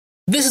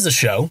This is a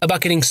show about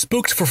getting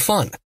spooked for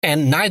fun,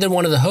 and neither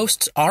one of the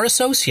hosts are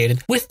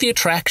associated with the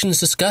attractions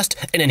discussed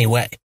in any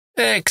way,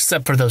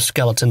 except for those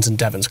skeletons in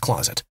Devin's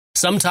closet.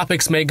 Some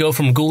topics may go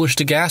from ghoulish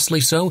to ghastly,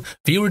 so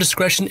viewer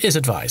discretion is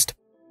advised.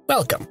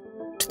 Welcome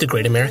to the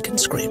Great American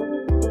Scream.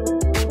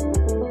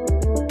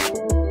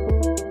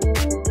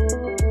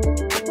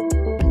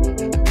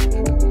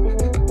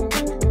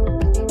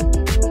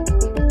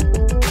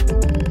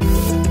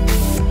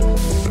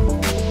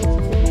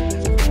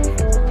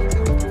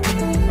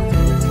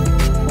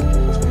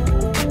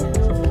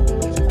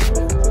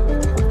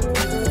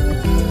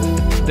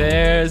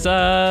 There's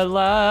a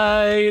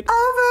light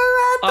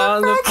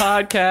on the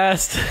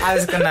podcast.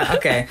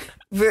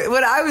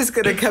 What I was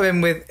gonna come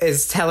in with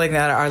is telling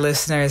our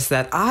listeners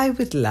that I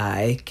would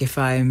like, if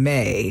I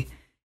may,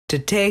 to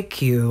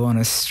take you on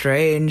a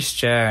strange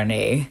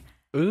journey.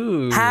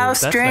 Ooh, how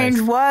strange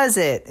nice. was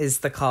it? Is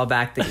the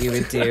callback that you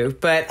would do?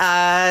 But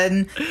yeah,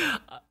 Can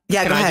go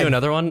ahead. I do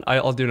another one?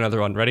 I'll do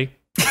another one. Ready?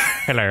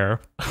 Hello.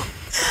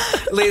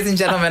 Ladies and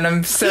gentlemen,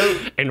 I'm so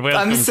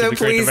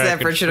pleased to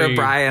have Richard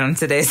O'Brien on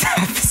today's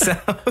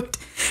episode.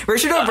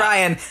 Richard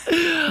O'Brien,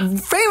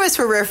 famous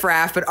for Riff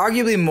Raff, but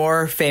arguably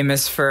more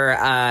famous for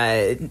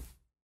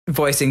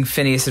voicing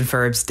Phineas and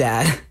Ferb's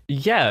dad.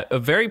 Yeah, a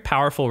very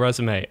powerful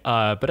resume.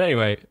 But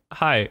anyway,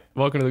 hi,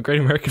 welcome to the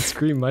Great American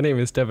Scream. My name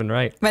is Devin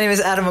Wright. My name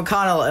is Adam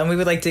O'Connell, and we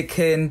would like to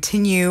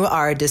continue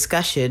our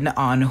discussion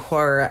on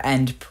horror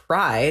and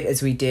pride,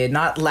 as we did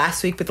not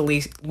last week, but the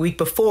week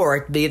before,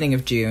 at the beginning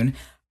of June.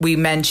 We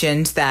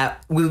mentioned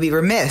that we would be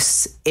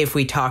remiss if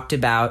we talked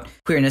about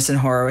queerness and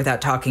horror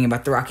without talking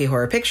about the Rocky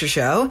Horror Picture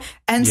Show.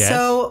 And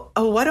so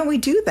why don't we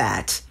do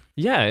that?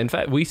 Yeah, in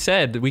fact, we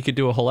said we could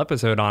do a whole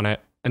episode on it.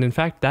 And in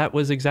fact, that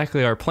was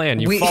exactly our plan.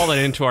 You've fallen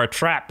into our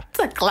trap. It's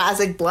a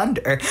classic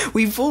blunder.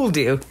 We fooled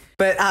you.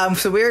 But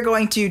so we're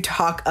going to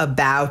talk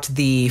about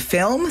the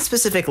film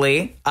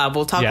specifically.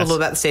 We'll talk a little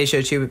about the stage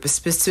show too, but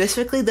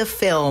specifically the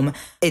film,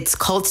 its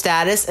cult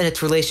status and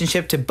its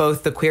relationship to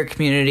both the queer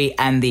community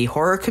and the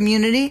horror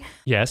community.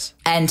 Yes.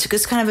 And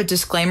just kind of a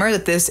disclaimer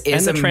that this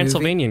is and the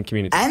Transylvanian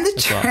community. And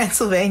the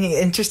Transylvanian,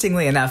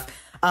 interestingly enough.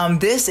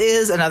 This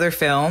is another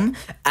film,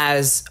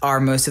 as are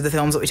most of the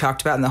films that we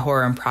talked about in the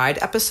Horror and Pride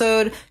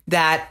episode,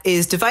 that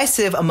is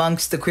divisive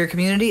amongst the queer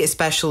community,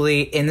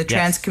 especially in the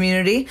trans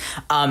community.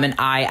 And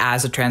I,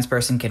 as a trans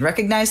person, can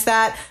recognize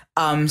that.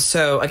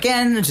 So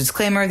again, a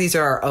disclaimer, these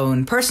are our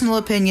own personal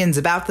opinions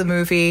about the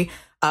movie.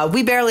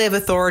 We barely have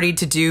authority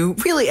to do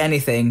really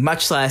anything,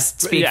 much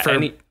less speak for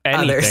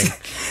others.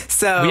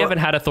 So we haven't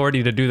had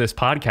authority to do this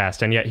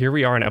podcast, and yet here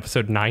we are in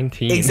episode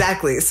 19.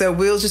 Exactly. So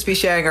we'll just be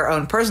sharing our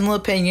own personal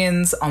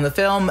opinions on the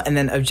film, and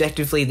then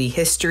objectively the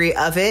history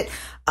of it,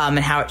 and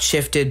how it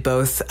shifted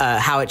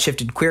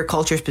queer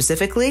culture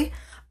specifically.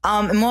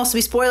 And we'll also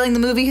be spoiling the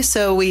movie,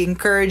 so we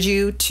encourage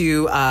you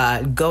to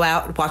go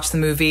out and watch the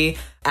movie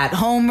at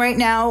home right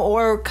now,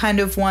 or kind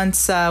of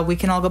once we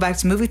can all go back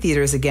to movie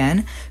theaters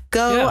again.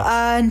 Go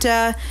and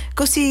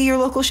go see your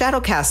local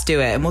Shadowcast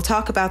do it. And we'll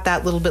talk about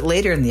that a little bit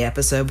later in the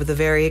episode with a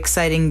very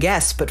exciting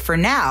guest. But for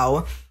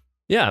now...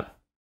 Yeah.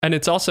 And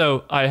it's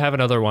also, I have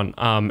another one.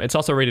 It's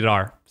also rated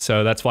R.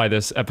 So that's why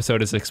this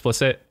episode is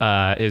explicit,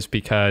 is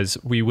because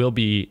we won't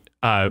be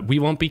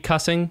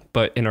cussing,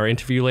 but in our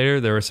interview later,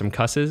 there were some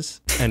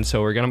cusses. And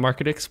so we're going to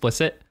mark it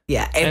explicit.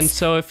 Yeah. And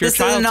so if your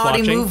child's watching,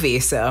 this is a naughty movie,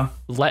 so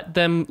let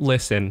them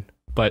listen,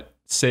 but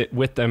sit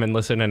with them and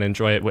listen and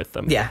enjoy it with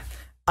them. Yeah.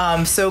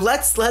 So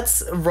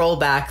let's roll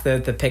back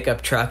the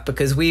pickup truck,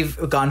 because we've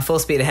gone full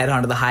speed ahead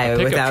onto the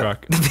highway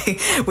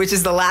which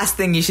is the last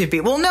thing you should be.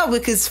 Well, no,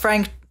 because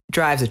Frank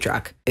drives a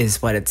truck is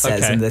what it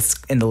says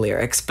in the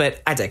lyrics, but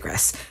I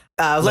digress.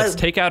 Let's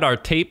take out our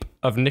tape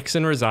of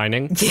Nixon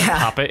resigning,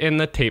 pop it in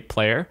the tape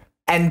player,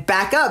 and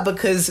back up,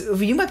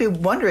 because you might be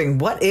wondering,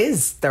 what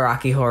is the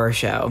Rocky Horror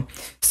Show?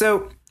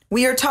 So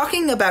we are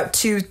talking about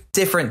two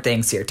different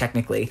things here,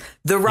 technically.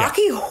 The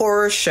Rocky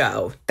Horror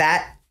Show,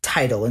 that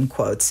title in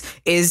quotes,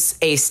 is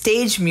a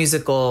stage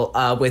musical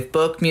with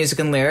book, music,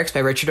 and lyrics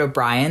by Richard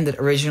O'Brien that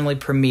originally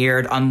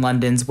premiered on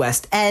London's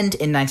West End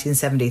in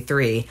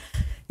 1973.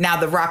 Now,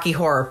 the Rocky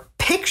Horror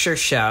Picture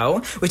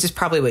Show, which is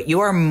probably what you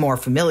are more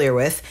familiar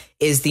with,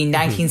 is the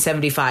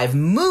 1975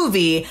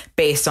 movie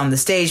based on the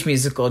stage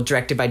musical,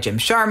 directed by Jim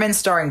Sharman,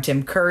 starring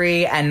Tim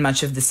Curry, and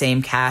much of the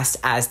same cast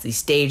as the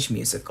stage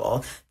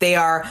musical. They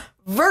are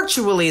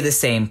virtually the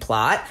same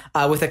plot,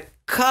 with a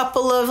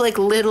couple of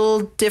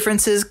little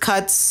differences,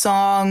 cuts,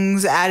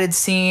 songs, added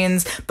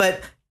scenes,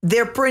 but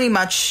they're pretty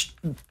much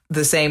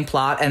the same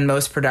plot, and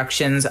most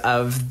productions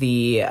of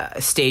the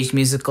stage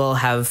musical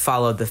have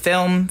followed the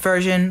film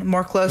version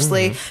more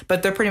closely,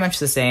 but they're pretty much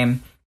the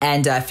same.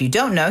 And if you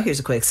don't know, here's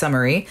a quick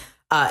summary.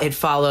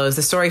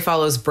 The story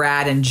follows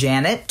Brad and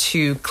Janet,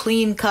 two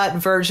clean-cut,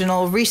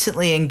 virginal,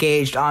 recently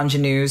engaged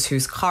ingenues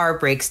whose car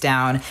breaks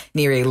down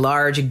near a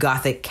large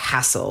Gothic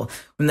castle.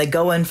 When they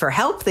go in for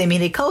help, they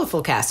meet a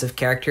colorful cast of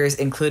characters,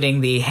 including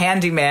the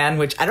handyman,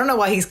 which I don't know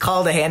why he's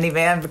called a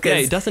handyman, because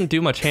he doesn't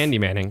do much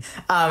handymanning.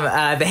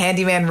 The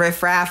handyman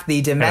riffraff,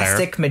 the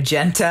domestic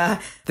Magenta,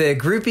 the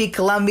groupie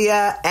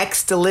Columbia,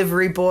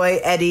 ex-delivery boy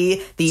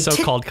Eddie,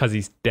 so-called because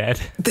he's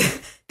dead.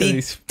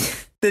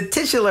 The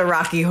titular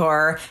Rocky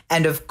Horror,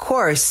 and of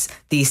course,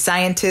 the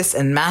scientist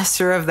and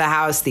master of the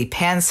house, the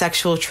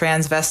pansexual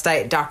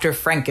transvestite Dr.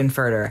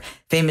 Frankenfurter,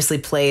 famously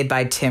played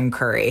by Tim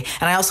Curry.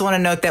 And I also want to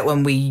note that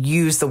when we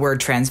use the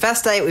word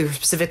transvestite, we were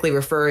specifically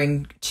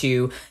referring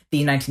to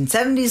the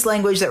 1970s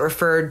language that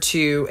referred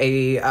to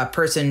a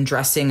person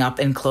dressing up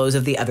in clothes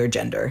of the other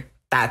gender.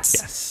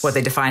 That's what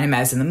they define him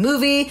as in the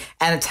movie,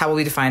 and it's how we'll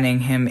be defining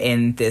him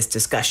in this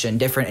discussion.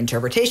 Different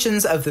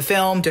interpretations of the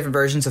film, different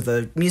versions of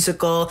the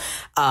musical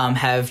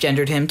have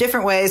gendered him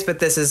different ways, but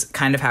this is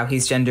kind of how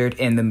he's gendered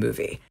in the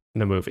movie.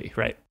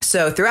 Right.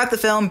 So throughout the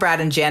film, Brad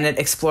and Janet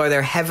explore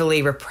their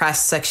heavily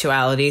repressed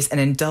sexualities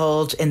and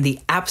indulge in the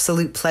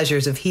absolute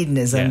pleasures of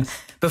hedonism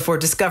before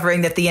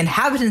discovering that the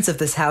inhabitants of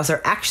this house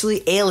are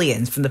actually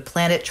aliens from the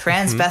planet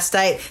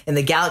Transvestite in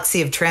the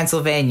galaxy of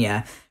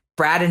Transylvania.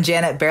 Brad and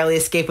Janet barely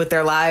escape with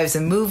their lives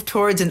and move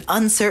towards an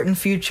uncertain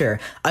future,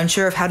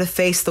 unsure of how to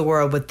face the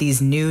world with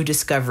these new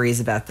discoveries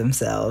about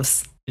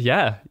themselves.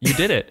 Yeah, you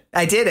did it.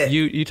 I did it.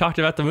 You talked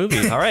about the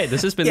movie. All right,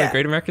 this has been the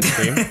Great American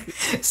Scream.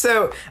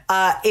 So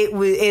it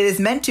is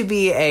meant to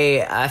be a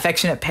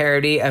affectionate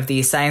parody of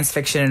the science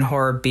fiction and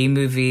horror B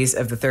movies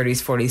of the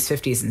 30s, 40s,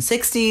 50s, and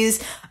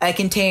 60s. It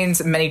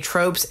contains many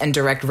tropes and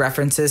direct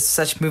references to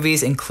such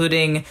movies,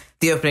 including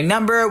the opening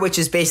number, which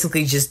is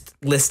basically just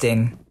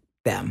listing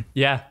them.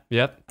 Yeah.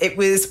 Yep. It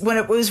was, when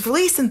it was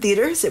released in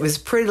theaters, it was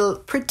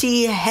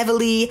pretty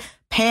heavily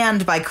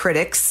panned by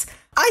critics.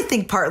 I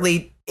think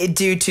partly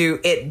due to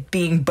it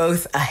being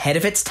both ahead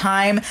of its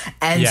time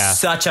and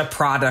such a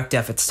product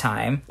of its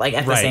time, like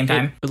at the same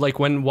time. Like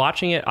when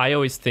watching it, I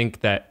always think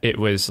that it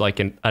was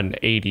like an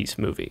 80s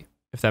movie,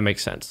 if that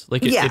makes sense.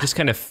 Like it just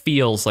kind of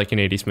feels like an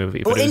 80s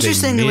movie. But well,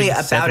 interestingly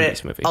about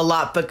it movie. A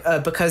lot,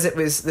 because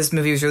this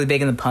movie was really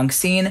big in the punk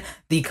scene,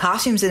 the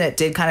costumes in it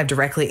did kind of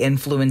directly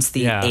influence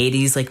the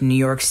 80s, like New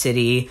York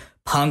City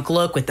punk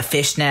look with the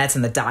fishnets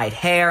and the dyed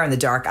hair and the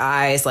dark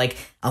eyes. Like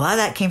a lot of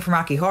that came from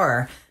Rocky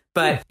Horror.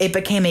 But it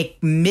became a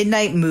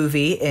midnight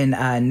movie in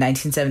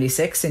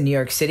 1976 in New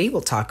York City.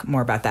 We'll talk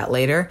more about that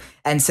later.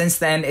 And since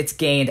then, it's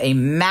gained a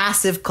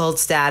massive cult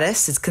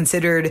status. It's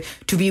considered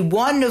to be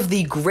one of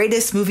the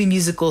greatest movie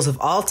musicals of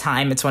all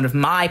time. It's one of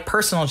my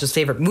personal just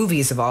favorite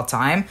movies of all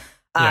time.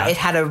 It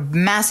had a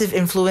massive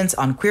influence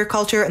on queer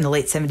culture in the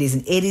late 70s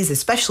and 80s,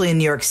 especially in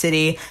New York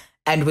City,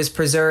 and was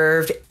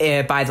preserved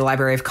by the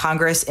Library of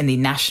Congress in the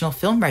National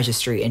Film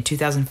Registry in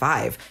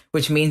 2005,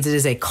 which means it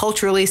is a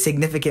culturally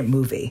significant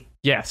movie.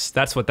 Yes,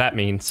 that's what that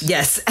means.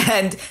 Yes,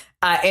 and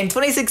in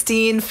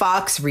 2016,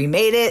 Fox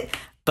remade it,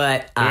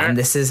 but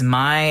this is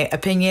my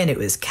opinion. It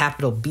was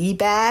capital B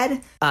bad,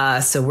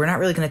 so we're not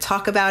really going to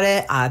talk about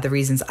it. The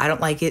reasons I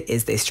don't like it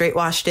is they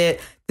straight-washed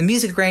it. The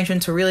music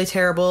arrangements were really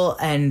terrible,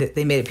 and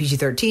they made it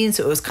PG-13,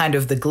 so it was kind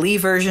of the Glee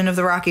version of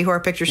the Rocky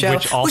Horror Picture Show.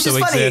 Which also is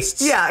funny.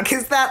 exists. Yeah,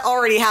 because that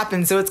already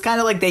happened, so it's kind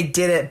of like they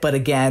did it, but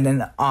again,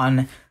 and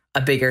on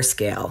a bigger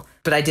scale.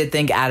 But I did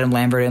think Adam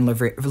Lambert and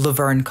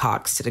Laverne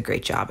Cox did a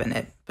great job in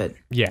it, but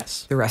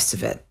the rest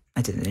of it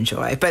I didn't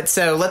enjoy. But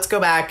so let's go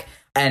back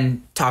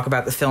and talk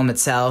about the film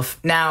itself.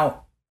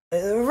 Now,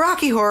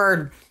 Rocky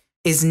Horror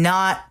is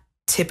not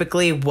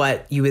typically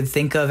what you would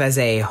think of as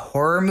a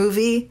horror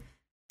movie,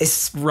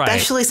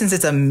 especially since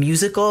it's a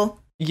musical.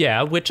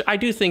 Yeah, which I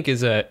do think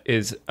is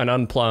an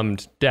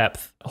unplumbed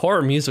depth.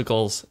 Horror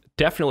musicals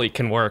definitely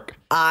can work.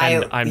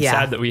 I'm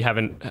sad that we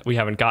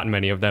haven't gotten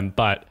many of them,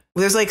 but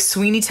there's like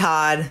Sweeney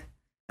Todd,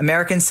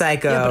 American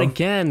Psycho. Yeah, but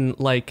again,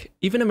 like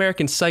even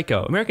American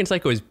Psycho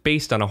is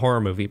based on a horror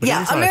movie. But yeah,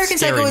 it is not American a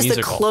scary Psycho is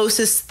musical. the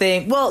closest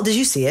thing. Well, did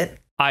you see it?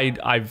 I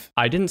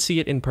didn't see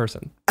it in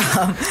person.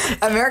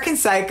 American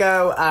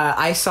Psycho,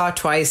 I saw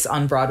twice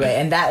on Broadway,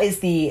 and that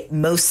is the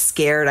most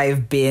scared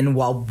I've been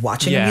while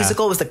watching a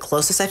musical. It was the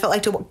closest I felt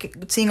like to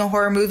seeing a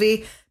horror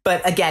movie,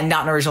 but again,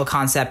 not an original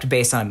concept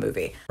based on a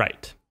movie.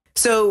 Right.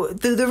 So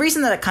the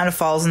reason that it kind of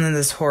falls into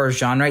this horror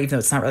genre, even though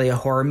it's not really a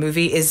horror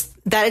movie, is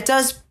that it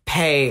does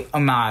pay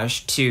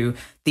homage to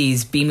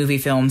these B-movie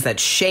films that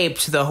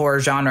shaped the horror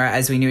genre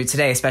as we knew it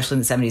today, especially in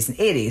the 70s and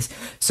 80s.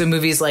 So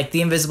movies like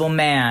The Invisible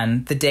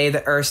Man, The Day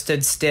the Earth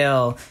Stood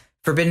Still,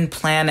 Forbidden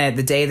Planet,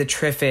 The Day of the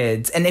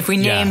Triffids. And if we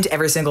named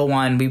every single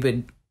one, we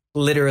would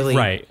literally,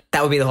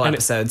 that would be the whole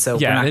episode. So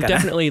we're not gonna.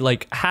 Definitely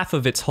like half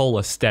of its whole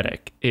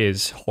aesthetic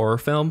is horror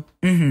film.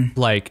 Mm-hmm.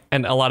 Like,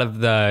 and a lot of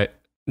the,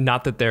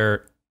 not that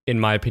there, in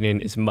my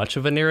opinion, is much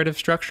of a narrative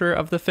structure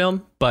of the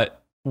film,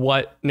 but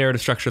what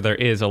narrative structure there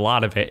is, a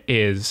lot of it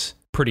is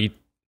pretty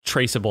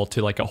traceable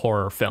to like a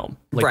horror film.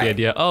 Like the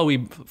idea,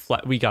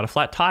 we got a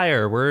flat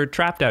tire, we're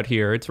trapped out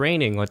here, it's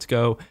raining, let's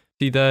go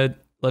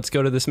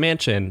to this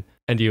mansion,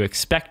 and you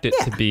expect it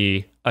to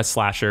be a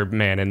slasher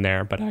man in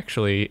there, but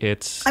actually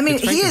it's... I mean,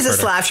 it's he is a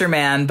slasher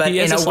man, but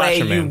in a way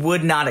you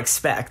would not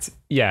expect.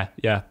 Yeah,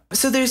 yeah.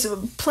 So there's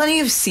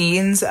plenty of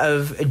scenes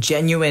of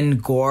genuine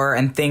gore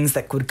and things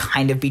that could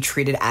kind of be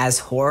treated as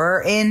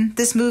horror in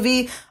this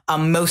movie.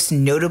 Most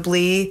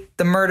notably,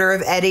 the murder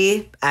of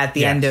Eddie at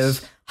the end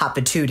of Hot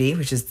Patootie,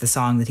 which is the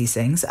song that he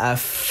sings.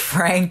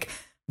 Frank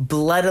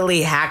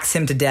bloodily hacks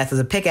him to death with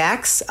a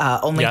pickaxe,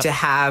 only to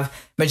have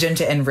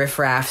Magenta and Riff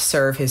Raff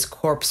serve his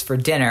corpse for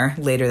dinner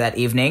later that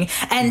evening.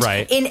 And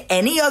in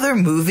any other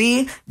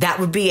movie, that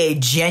would be a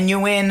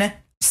genuine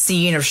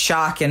scene of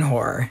shock and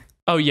horror.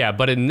 Oh, yeah.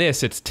 But in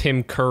this, it's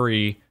Tim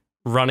Curry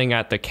running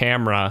at the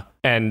camera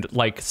and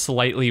like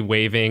slightly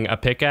waving a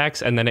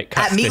pickaxe. And then it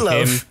cuts to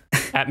him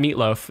at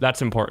Meatloaf.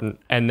 That's important.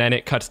 And then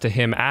it cuts to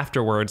him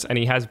afterwards. And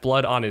he has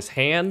blood on his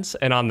hands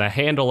and on the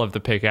handle of the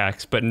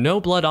pickaxe, but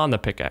no blood on the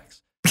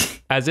pickaxe.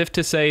 As if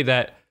to say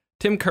that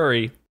Tim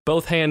Curry,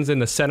 both hands in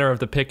the center of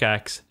the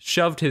pickaxe,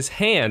 shoved his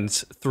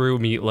hands through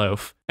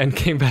Meatloaf and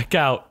came back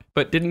out,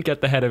 but didn't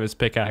get the head of his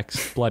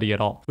pickaxe bloody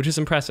at all, which is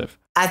impressive.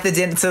 At the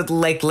dinner, so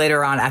like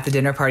later on at the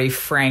dinner party,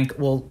 Frank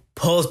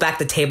pulls back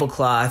the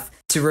tablecloth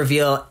to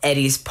reveal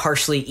Eddie's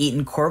partially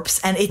eaten corpse,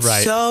 and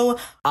it's so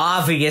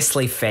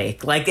obviously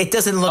fake. Like, it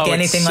doesn't look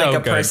anything like a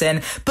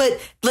person, but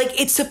like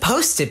it's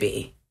supposed to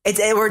be. It's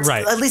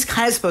at least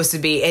kind of supposed to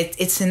be.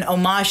 It's an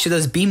homage to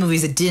those B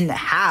movies that didn't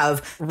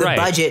have the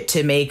budget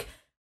to make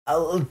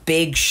a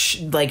big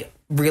like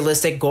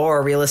realistic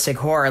gore, realistic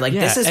horror. Like,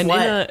 this is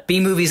what B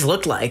movies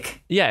look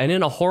like. Yeah, and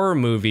in a horror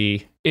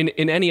movie, in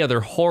any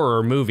other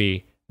horror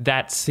movie,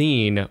 that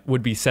scene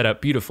would be set up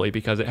beautifully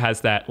because it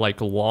has that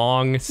like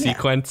long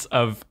sequence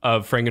of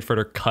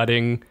Frankenfurter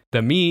cutting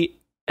the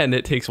meat, and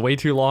it takes way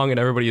too long, and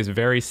everybody is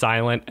very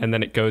silent, and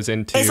then it goes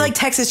into... It's like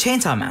Texas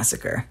Chainsaw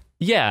Massacre.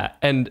 Yeah,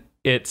 and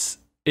it's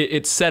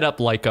set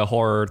up like a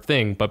horror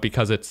thing, but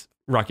because it's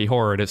Rocky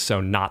Horror, it is so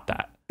not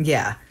that.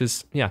 Yeah.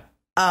 Yeah.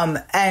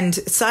 And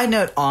side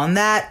note on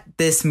that,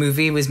 this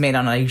movie was made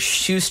on a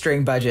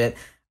shoestring budget.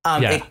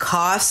 It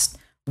cost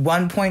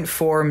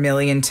 $1.4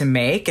 million to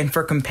make, and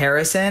for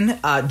comparison,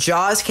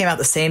 Jaws came out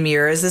the same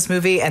year as this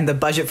movie, and the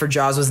budget for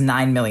Jaws was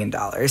 $9 million.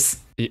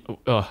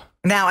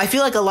 Now, I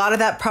feel like a lot of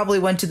that probably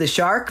went to the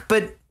shark,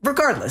 but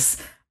regardless...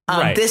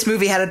 This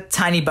movie had a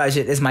tiny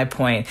budget, is my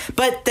point.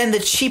 But then the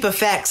cheap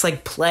effects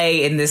like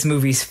play in this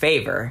movie's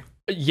favor.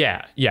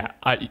 Yeah,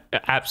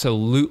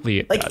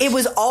 absolutely. It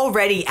was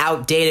already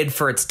outdated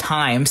for its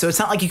time, so it's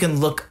not like you can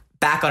look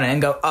back on it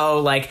and go, oh,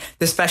 like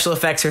the special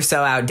effects are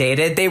so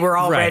outdated. They were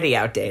already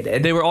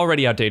outdated. They were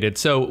already outdated.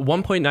 So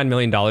 $1.9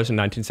 million in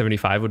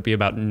 1975 would be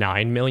about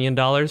 $9 million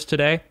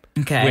today.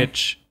 Okay.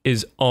 Which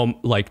is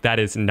that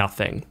is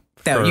nothing.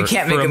 No, you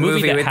can't make a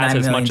movie that with has $9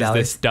 as million. much as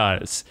this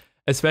does.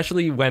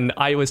 Especially when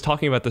I was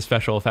talking about the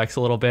special effects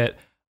a little bit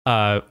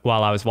while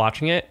I was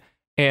watching it.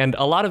 And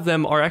a lot of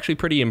them are actually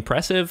pretty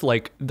impressive.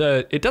 Like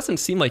it doesn't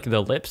seem like the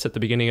lips at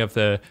the beginning of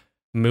the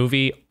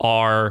movie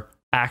are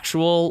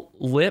actual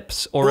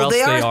lips, or else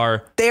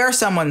they are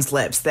someone's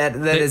lips. That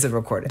is a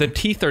recording. The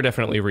teeth are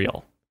definitely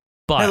real.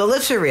 But no, the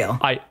lips are real.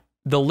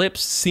 The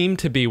lips seem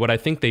to be, what I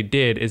think they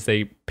did is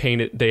they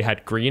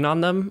had green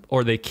on them,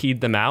 or they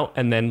keyed them out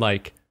and then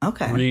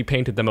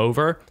repainted them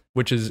over,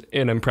 which is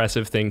an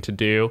impressive thing to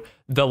do.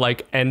 The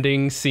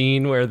ending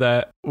scene where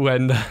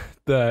when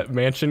the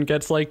mansion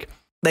gets like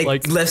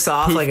lifts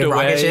off like a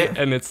rocket ship,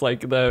 and it's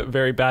like the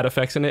very bad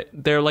effects in it,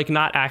 they're like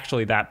not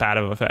actually that bad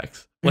of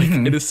effects.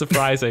 It is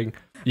surprising.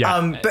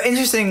 Yeah. But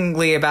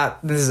interestingly,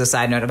 this is a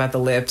side note about the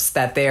lips,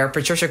 that they are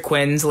Patricia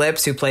Quinn's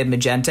lips, who played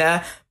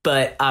Magenta,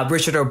 but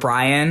Richard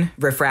O'Brien,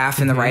 Riff Raff,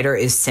 and the writer,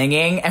 is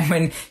singing. And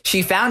when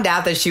she found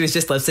out that she was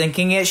just lip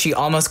syncing it, she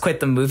almost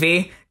quit the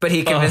movie, but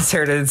he convinced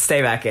her to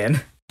stay back in.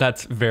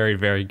 That's very,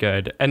 very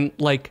good. And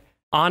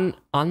on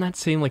that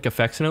same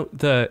effects note,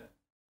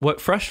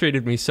 what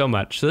frustrated me so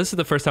much. So this is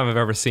the first time I've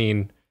ever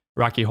seen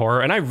Rocky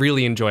Horror, and I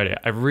really enjoyed it.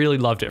 I really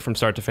loved it from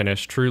start to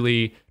finish.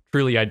 Truly,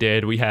 truly, I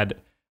did. We had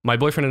my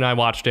boyfriend and I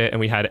watched it, and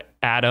we had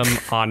Adam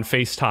on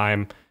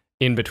FaceTime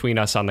in between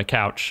us on the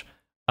couch,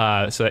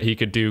 so that he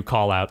could do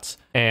call outs.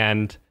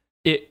 And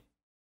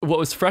what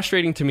was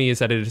frustrating to me is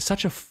that it is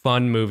such a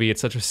fun movie.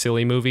 It's such a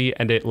silly movie,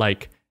 and it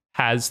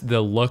has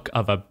the look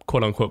of a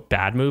quote unquote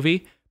bad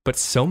movie, but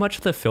so much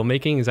of the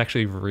filmmaking is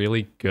actually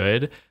really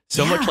good.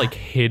 So much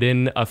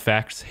hidden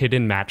effects,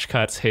 hidden match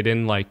cuts,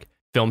 hidden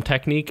film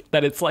technique,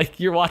 that it's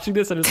you're watching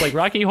this and it's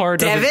Rocky Horror.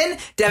 Devin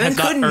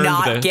could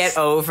not get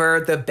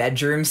over the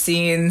bedroom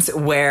scenes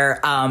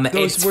where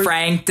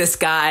Frank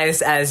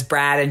disguised as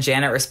Brad and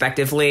Janet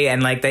respectively,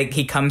 and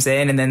he comes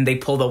in and then they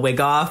pull the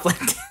wig off.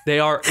 They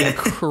are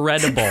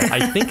incredible.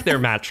 I think they're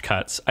match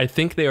cuts. I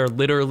think they are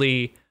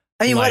literally.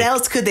 I mean, what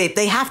else could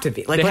they have to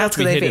be? They have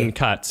to be hidden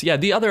cuts. Yeah,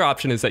 the other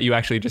option is that you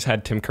actually just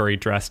had Tim Curry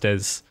dressed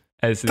as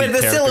but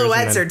the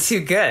silhouettes are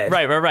too good.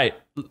 Right.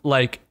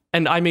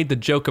 And I made the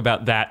joke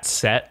about that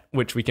set,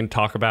 which we can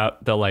talk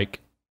about.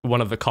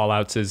 One of the call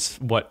outs is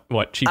what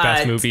cheap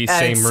ass movie,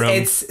 same room.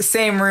 It's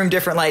same room,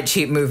 different light,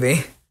 cheap movie.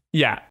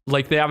 Yeah.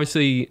 They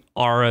obviously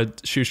are a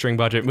shoestring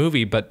budget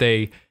movie, but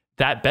they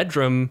that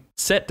bedroom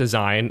set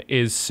design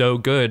is so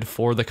good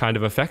for the kind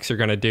of effects you're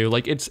going to do.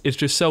 Like it's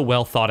just so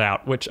well thought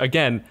out, which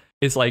again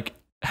is like,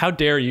 how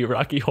dare you,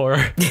 Rocky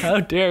Horror? How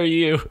dare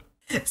you?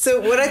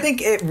 So what I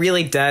think it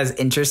really does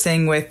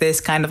interesting with this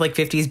kind of like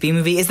 50s B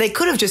movie is they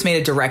could have just made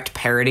a direct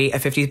parody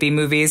of 50s B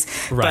movies,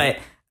 right.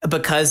 But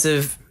because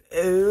of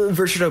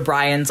Richard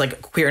O'Brien's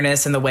like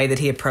queerness and the way that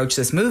he approached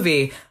this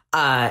movie,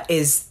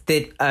 is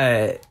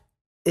that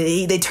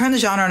they turn the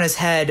genre on his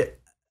head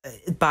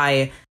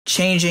by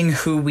changing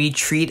who we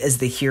treat as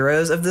the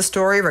heroes of the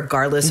story,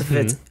 regardless if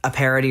it's a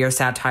parody or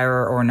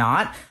satire or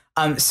not.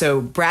 So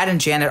Brad and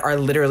Janet are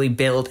literally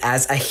billed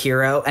as a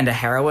hero and a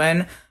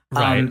heroine.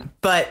 Right.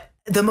 But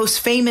one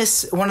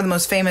of the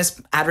most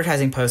famous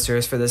advertising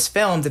posters for this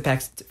film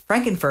depicts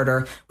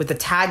Frankenfurter with the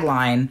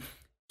tagline,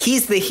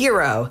 "He's the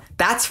hero.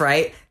 That's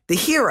right, the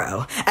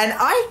hero." And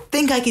I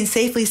think I can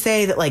safely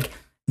say that like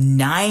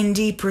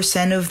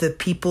 90% of the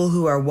people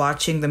who are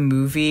watching the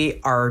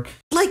movie are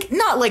like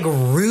not like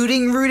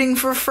rooting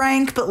for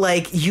Frank, but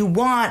like you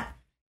want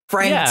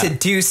Frank to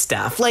do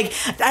stuff. Like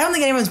I don't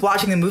think anyone's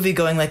watching the movie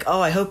going like, "Oh,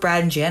 I hope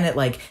Brad and Janet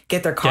like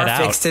get their car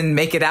fixed and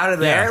make it out of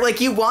there." Yeah.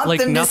 Like you want like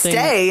them to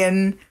stay.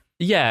 And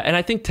yeah, and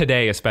I think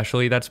today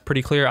especially that's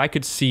pretty clear. I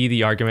could see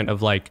the argument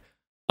of like,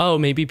 oh,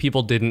 maybe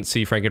people didn't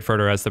see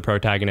Frankenfurter as the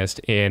protagonist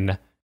in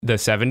the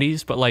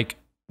 70s, but like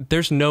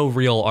there's no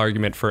real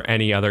argument for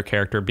any other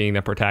character being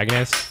the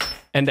protagonist.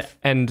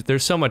 And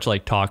there's so much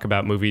like talk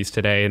about movies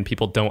today and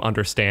people don't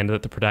understand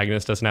that the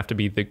protagonist doesn't have to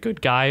be the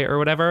good guy or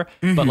whatever.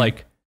 But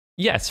like,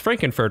 yes,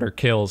 Frankenfurter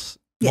kills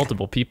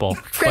multiple people.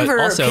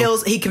 Frankenfurter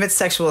kills, he commits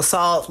sexual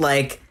assault.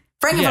 Like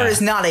Frankenfurter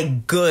is not a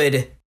good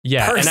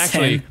person. And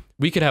actually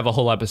we could have a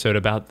whole episode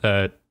about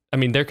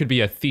there could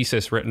be a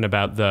thesis written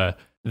about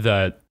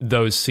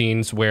those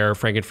scenes where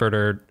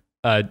Frankenfurter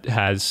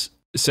has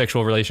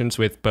sexual relations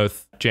with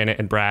both Janet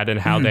and Brad and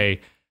how they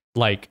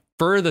like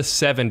for the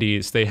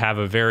 70s they have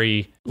a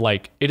very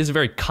like it is a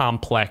very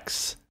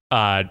complex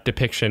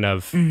depiction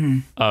of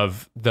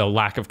the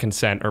lack of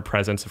consent or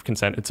presence of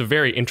consent. It's a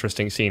very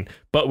interesting scene,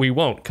 but we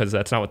won't because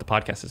that's not what the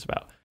podcast is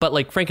about. But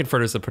like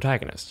Frankenfurter is the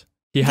protagonist.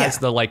 He has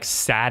the like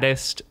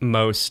saddest,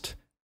 most,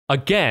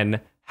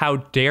 again, how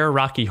dare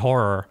Rocky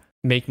Horror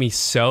make me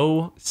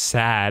so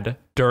sad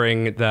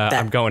during the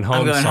I'm Going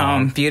Home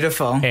song.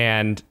 Beautiful.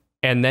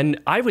 And then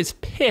I was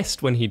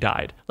pissed when he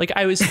died. Like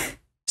I was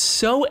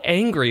so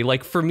angry.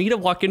 Like for me to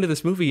walk into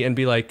this movie and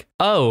be like,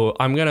 oh,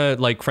 I'm gonna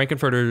like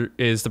Frankenfurter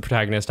is the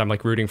protagonist. I'm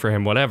like rooting for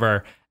him,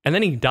 whatever. And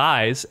then he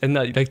dies, and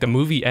the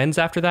movie ends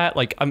after that.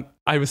 Like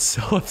I was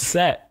so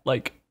upset.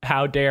 Like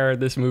how dare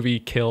this movie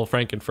kill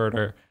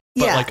Frankenfurter?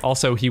 But like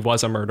also he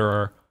was a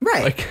murderer,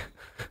 right? Like,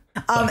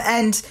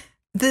 and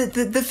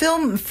the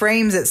film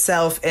frames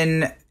itself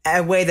in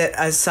a way that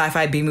a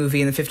sci-fi B movie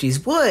in the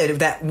 50s would,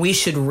 that we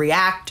should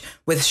react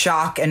with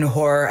shock and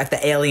horror at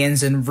the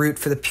aliens and root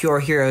for the pure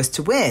heroes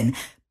to win.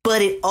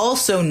 But it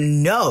also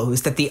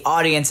knows that the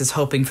audience is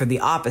hoping for the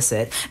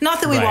opposite.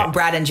 Not that we want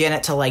Brad and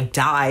Janet to like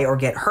die or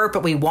get hurt,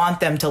 but we want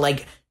them to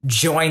like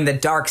join the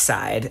dark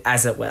side,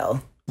 as it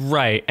will.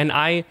 Right. And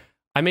I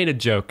made a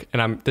joke,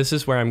 and this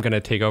is where I'm going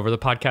to take over the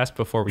podcast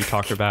before we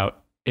talk about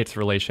its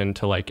relation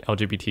to like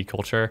LGBT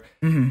culture.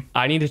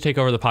 I need to take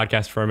over the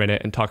podcast for a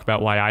minute and talk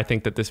about why I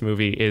think that this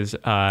movie is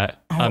a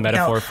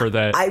metaphor for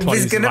the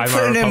 20s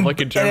Weimar Republic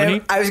in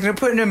Germany. I was going to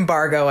put an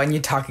embargo on you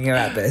talking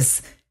about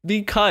this.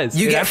 Because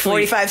you get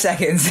 45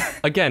 seconds.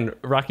 Again,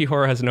 Rocky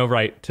Horror has no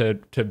right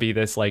to be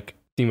this like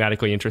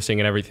thematically interesting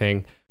and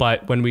everything.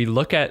 But when we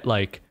look at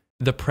like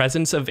the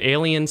presence of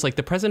aliens, like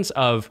the presence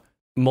of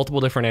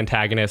multiple different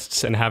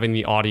antagonists and having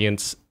the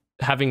audience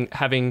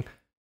having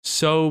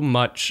so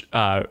much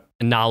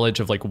knowledge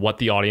of like what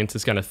the audience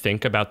is going to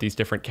think about these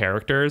different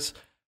characters,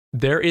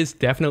 there is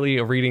definitely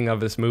a reading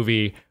of this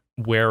movie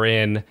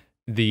wherein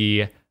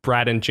the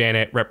Brad and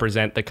Janet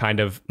represent the kind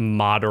of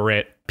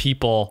moderate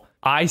people.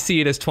 I see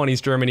it as 20s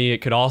Germany. It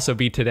could also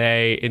be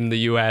today in the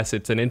US.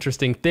 It's an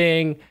interesting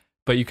thing,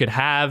 but you could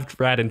have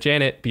Brad and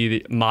Janet be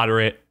the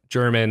moderate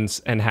Germans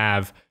and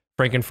have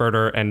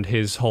Frankenfurter and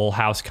his whole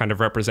house kind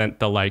of represent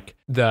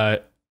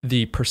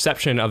the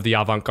perception of the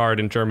avant-garde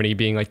in Germany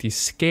being like these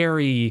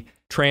scary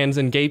trans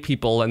and gay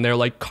people, and they're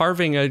like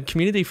carving a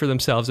community for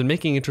themselves and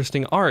making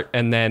interesting art.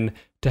 And then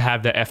to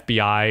have the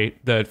FBI,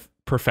 the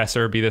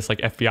professor, be this like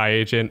FBI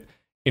agent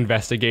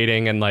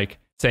investigating and like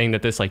saying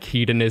that this like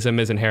hedonism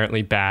is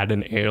inherently bad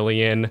and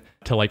alien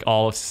to like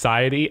all of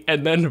society.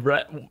 And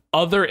then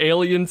other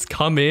aliens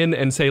come in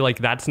and say like,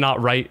 that's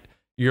not right.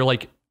 You're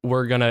like,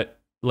 we're gonna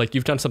like,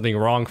 you've done something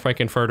wrong,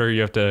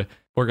 Frankenfurter.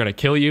 We're going to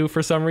kill you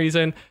for some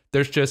reason.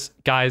 There's just,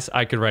 guys,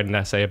 I could write an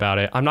essay about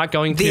it. I'm not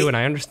going to, and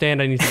I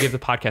understand I need to give the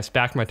podcast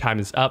back. My time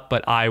is up,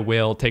 but I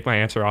will take my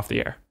answer off the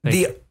air.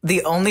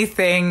 The only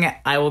thing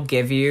I will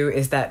give you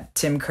is that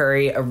Tim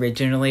Curry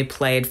originally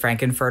played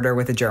Frankenfurter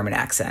with a German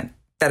accent.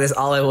 That is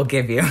all I will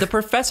give you. The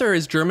professor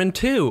is German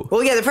too.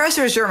 Well, yeah, the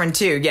professor is German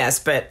too, yes,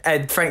 but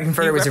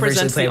Frankenfurter was originally played with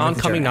a German the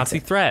oncoming Nazi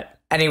threat.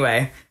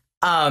 Anyway,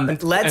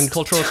 Let's and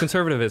cultural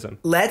conservatism.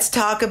 Let's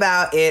talk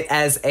about it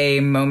as a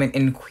moment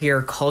in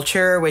queer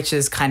culture, which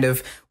is kind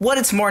of what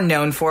it's more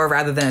known for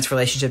rather than its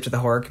relationship to the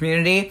horror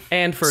community.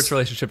 And for its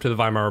relationship to the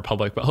Weimar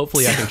Republic, but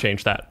hopefully I can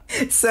change that.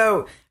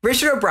 So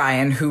Richard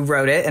O'Brien, who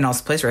wrote it and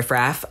also plays Riff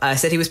Raff,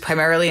 said he was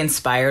primarily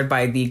inspired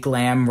by the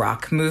glam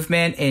rock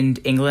movement in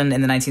England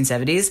in the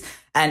 1970s,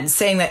 and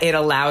saying that it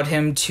allowed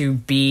him to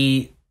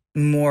be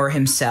more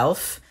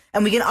himself.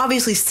 And we can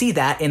obviously see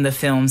that in the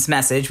film's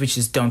message, which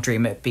is don't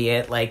dream it, be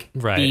it, like,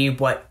 be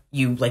what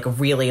you, like,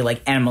 really,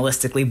 like,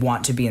 animalistically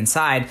want to be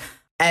inside.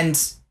 And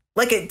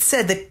like it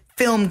said, the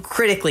film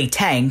critically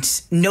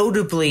tanked,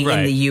 notably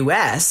in the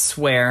US,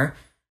 where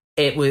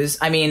it was,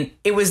 I mean,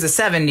 it was the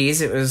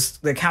 70s, it was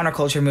the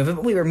counterculture movement,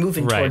 but we were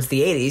moving towards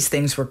the 80s.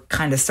 Things were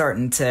kind of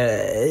starting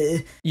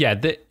to... Yeah,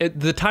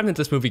 the time that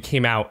this movie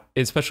came out,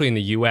 especially in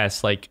the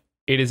US, like,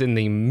 it is in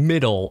the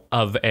middle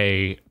of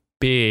a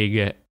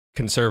big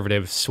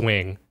conservative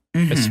swing,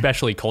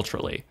 especially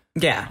culturally.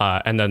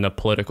 Yeah. And then the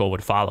political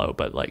would follow,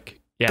 but like,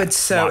 yeah. But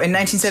so in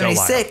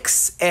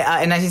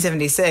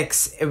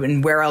 1976,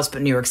 in where else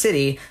but New York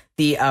City,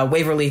 the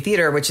Waverly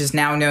Theater, which is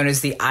now known as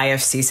the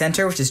IFC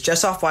Center, which is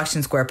just off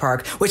Washington Square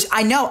Park, which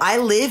I know I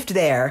lived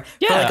there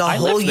for like a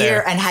whole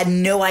year and had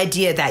no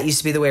idea that used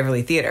to be the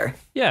Waverly Theater.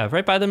 Yeah,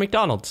 right by the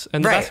McDonald's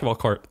and the basketball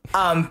court.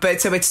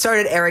 But so it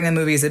started airing the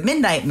movie as a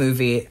midnight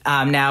movie.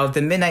 Now,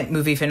 the midnight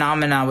movie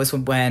phenomena was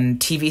when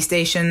TV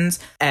stations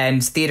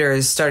and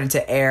theaters started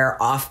to air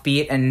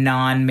offbeat and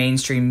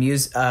non-mainstream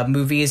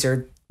movies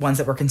or ones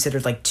that were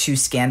considered like too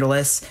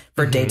scandalous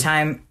for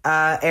daytime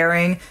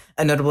airing.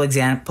 A notable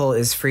example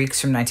is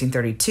Freaks from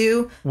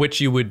 1932.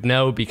 Which you would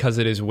know because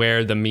it is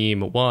where the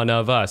meme, one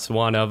of us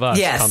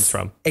comes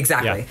from.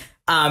 Exactly.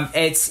 Yeah.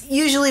 It's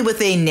usually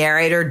with a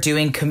narrator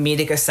doing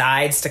comedic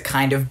asides to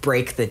kind of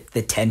break the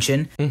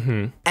tension.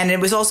 And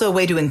it was also a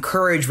way to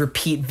encourage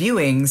repeat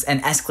viewings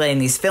and escalating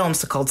these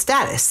films to cult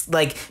status.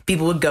 Like,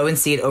 people would go and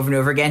see it over and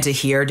over again to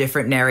hear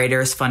different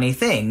narrators' funny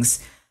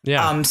things.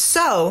 Yeah.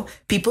 So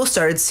people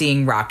started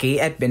seeing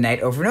Rocky at midnight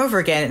over and over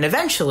again and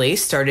eventually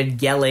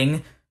started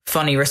yelling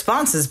funny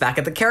responses back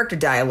at the character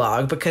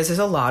dialogue because there's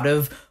a lot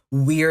of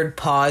weird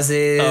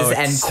pauses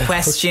and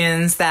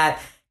questions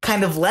that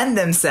kind of lend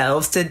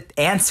themselves to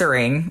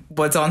answering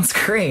what's on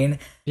screen.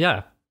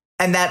 Yeah.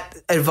 And that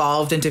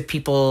evolved into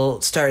people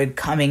started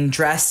coming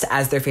dressed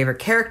as their favorite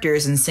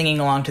characters and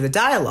singing along to the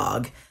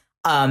dialogue.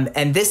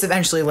 And this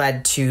eventually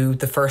led to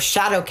the first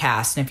shadow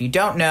cast. And if you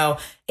don't know,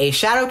 a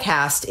shadow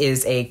cast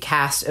is a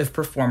cast of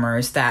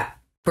performers that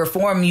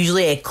perform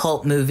usually a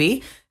cult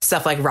movie,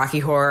 stuff like Rocky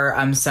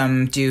Horror.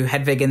 Some do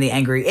Hedwig and the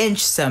Angry Inch,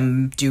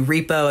 some do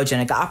Repo, a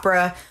Genic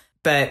Opera.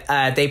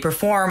 But they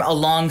perform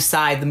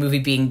alongside the movie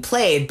being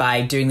played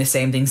by doing the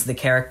same things to the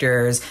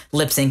characters,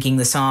 lip syncing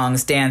the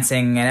songs,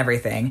 dancing, and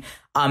everything.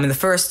 And the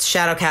first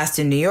shadow cast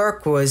in New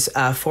York was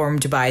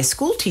formed by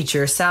school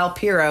teacher Sal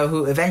Piro,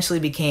 who eventually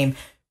became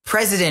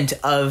president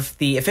of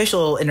the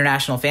official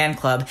international fan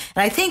club.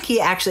 And I think he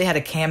actually had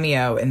a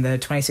cameo in the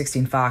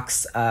 2016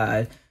 Fox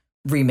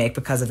remake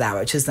because of that,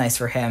 which is nice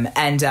for him.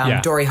 And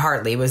Dory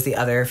Hartley was the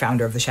other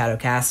founder of the shadow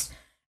cast.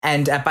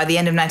 And by the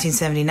end of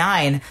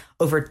 1979,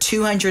 over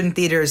 230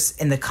 theaters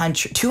in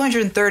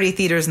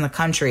the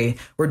country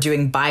were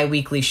doing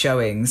bi-weekly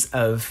showings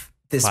of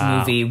this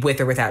movie with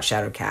or without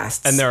shadow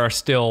casts. And there are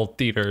still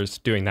theaters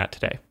doing that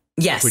today.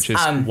 Yes. Which is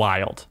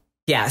wild.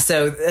 Yeah.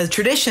 So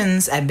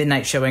traditions at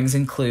midnight showings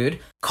include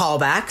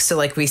callbacks. So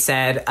like we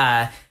said,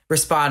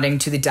 responding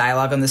to the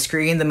dialogue on the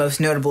screen, the most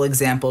notable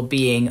example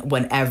being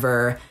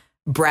whenever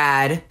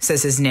Brad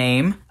says his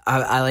name,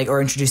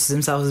 or introduces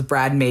himself as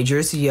Brad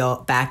Majors, you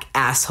yell back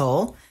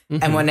asshole.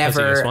 And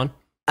whenever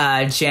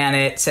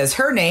Janet says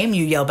her name,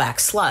 you yell back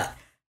slut.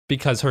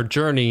 Because her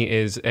journey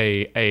is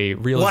a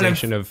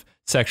realization of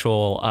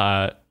sexual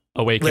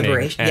awakening.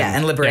 Liberation.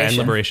 And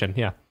liberation.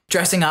 Yeah.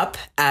 Dressing up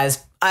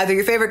as either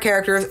your favorite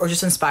characters or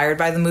just inspired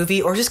by the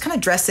movie or just kind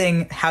of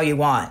dressing how you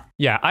want.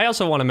 Yeah. I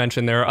also want to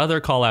mention there are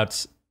other call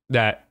outs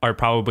that are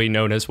probably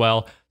known as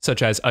well,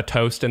 such as a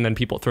toast and then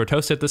people throw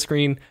toast at the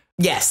screen.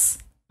 Yes.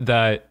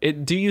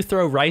 Do you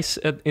throw rice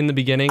in the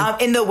beginning?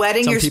 In the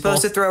wedding, you're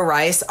supposed to throw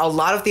rice. A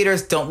lot of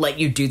theaters don't let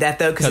you do that,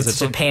 though, because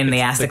it's a pain in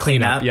the ass to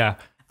clean up. Yeah.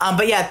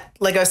 But yeah,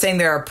 like I was saying,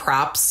 there are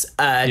props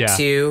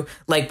too.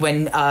 Like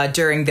when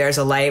during There's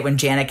a Light, when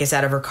Janet gets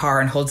out of her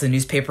car and holds the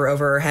newspaper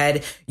over her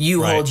head,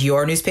 you hold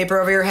your newspaper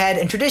over your head.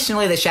 And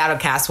traditionally, the shadow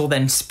cast will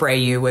then spray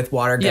you with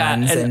water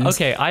guns and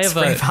spray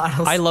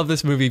bottles. I love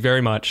this movie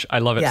very much. I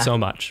love it so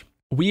much.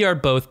 We are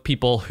both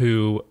people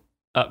who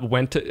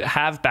went to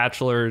have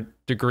bachelor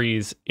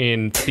degrees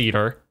in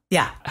theater.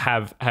 Yeah.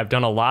 Have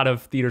done a lot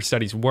of theater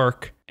studies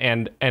work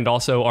and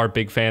also are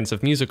big fans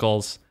of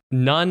musicals.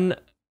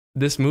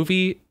 This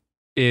movie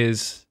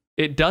earns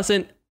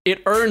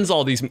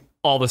all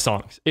the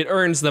songs. It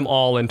earns them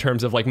all in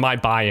terms of like my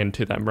buy-in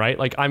to them, right?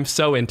 Like I'm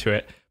so into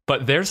it,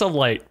 but There's a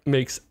Light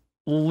makes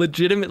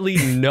legitimately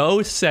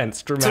no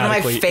sense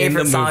dramatically. It's one of my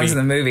favorite songs in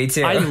the movie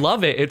too. I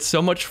love it. It's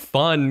so much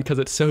fun because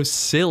it's so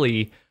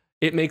silly.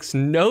 It makes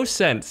no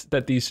sense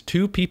that these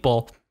two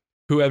people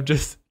who have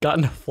just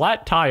gotten a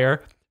flat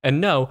tire.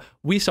 And no,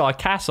 we saw a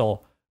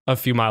castle a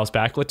few miles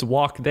back. Let's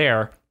walk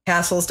there.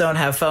 Castles don't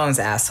have phones,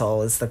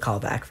 asshole, is the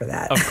callback for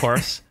that. Of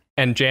course.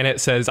 And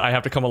Janet says, I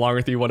have to come along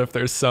with you. What if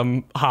there's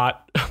some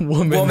hot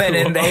woman who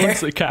in there owns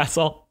the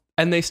castle?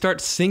 And they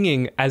start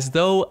singing as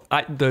though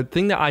the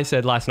thing that I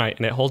said last night,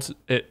 and it holds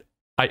it.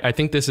 I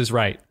think this is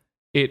right.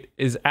 It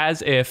is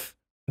as if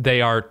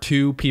they are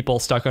two people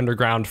stuck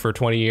underground for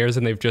 20 years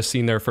and they've just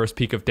seen their first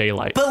peak of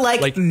daylight. But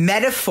like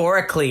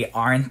metaphorically,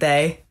 aren't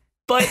they?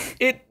 But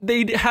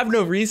they have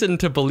no reason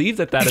to believe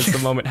that is the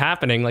moment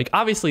happening. Like,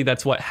 obviously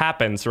that's what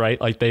happens, right?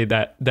 Like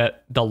that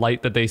the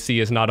light that they see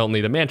is not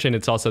only the mansion,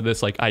 it's also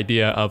this like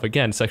idea of,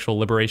 again, sexual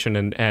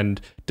liberation and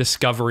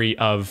discovery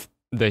of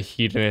the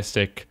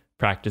hedonistic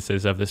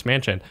practices of this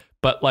mansion.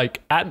 But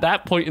like at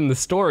that point in the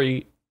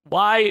story,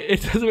 why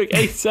it doesn't make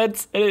any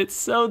sense. And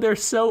they're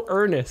so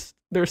earnest.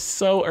 They're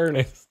so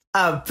earnest.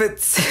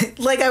 But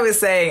like I was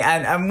saying,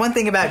 and one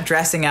thing about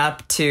dressing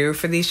up too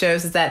for these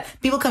shows is that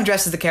people come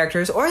dressed as the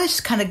characters, or they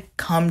just kind of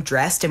come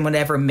dressed in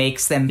whatever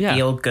makes them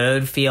feel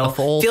good, feel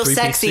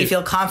sexy,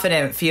 feel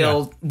confident,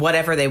 feel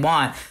whatever they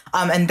want.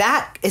 And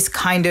that is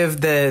kind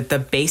of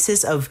the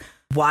basis of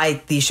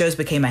why these shows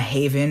became a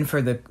haven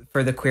for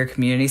the queer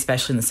community,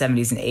 especially in the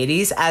 70s and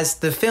 80s, as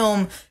the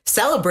film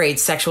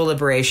celebrates sexual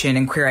liberation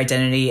and queer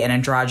identity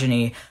and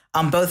androgyny.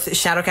 Both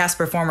Shadowcast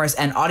performers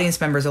and audience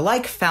members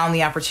alike found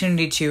the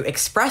opportunity to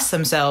express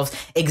themselves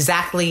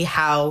exactly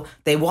how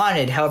they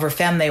wanted, however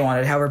femme they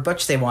wanted, however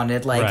butch they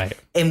wanted,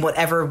 in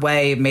whatever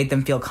way made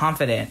them feel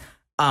confident.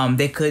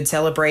 They could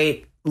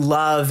celebrate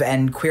love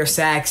and queer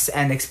sex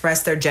and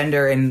express their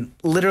gender in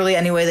literally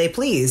any way they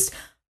pleased.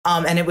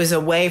 And it was a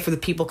way for the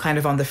people kind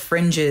of on the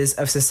fringes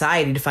of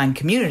society to find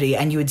community.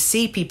 And you would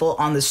see people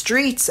on the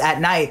streets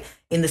at night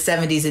in the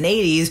 70s and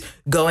 80s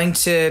going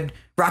to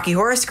Rocky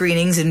Horror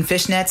screenings in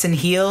fishnets and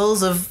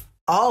heels of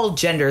all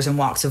genders and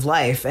walks of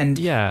life. And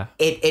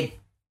it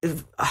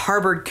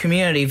harbored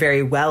community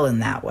very well in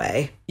that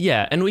way.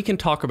 Yeah. And we can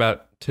talk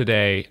about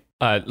today,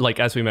 like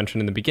as we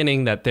mentioned in the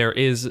beginning, that there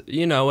is,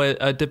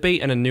 a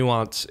debate and a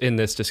nuance in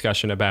this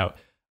discussion about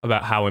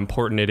how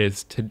important it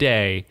is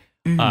today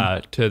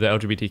to the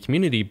LGBT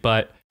community.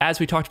 But as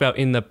we talked about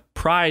in the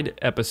Pride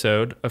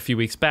episode a few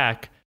weeks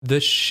back,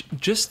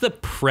 just the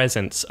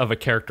presence of a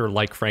character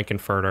like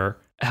Frankenfurter,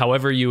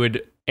 however you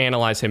would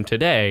analyze him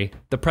today,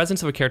 the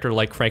presence of a character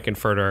like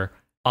Frankenfurter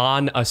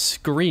on a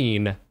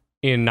screen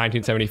in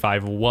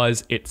 1975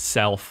 was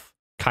itself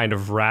kind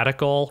of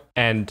radical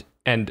and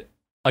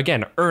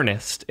again,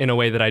 earnest in a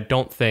way that I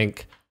don't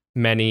think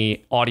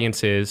many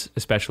audiences,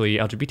 especially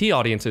LGBT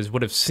audiences,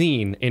 would have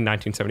seen in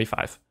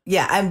 1975.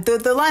 Yeah, and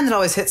the line that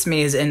always hits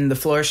me is in the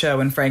floor show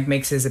when Frank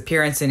makes his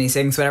appearance and he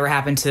sings "Whatever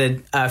Happened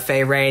to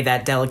Fay Ray,"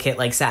 that delicate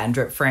like satin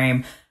drip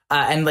frame.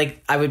 And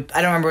like I don't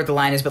remember what the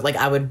line is, but like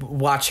I would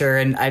watch her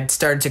and I'd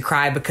started to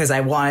cry because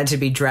I wanted to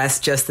be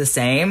dressed just the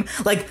same.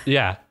 Like,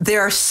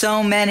 there are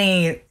so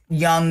many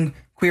young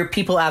queer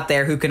people out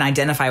there who can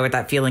identify with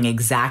that feeling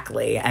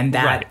exactly, and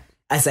that,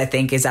 as I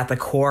think, is at the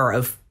core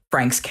of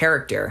Frank's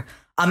character.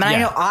 And I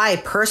know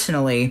I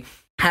personally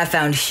have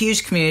found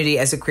huge community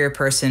as a queer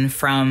person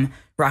from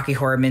Rocky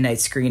Horror Midnight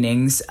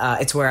screenings.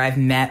 It's where I've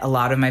met a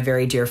lot of my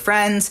very dear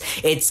friends.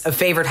 It's a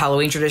favorite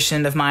Halloween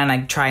tradition of mine.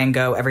 I try and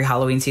go every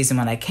Halloween season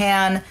when I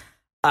can.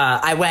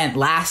 I went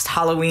last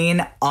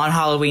Halloween on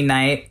Halloween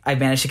night. I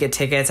managed to get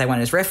tickets. I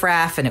went as Riff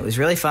Raff, and it was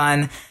really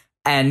fun.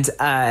 And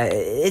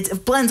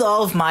it blends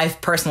all of my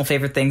personal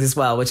favorite things as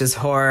well, which is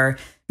horror,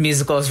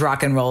 musicals,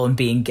 rock and roll, and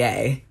being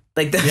gay.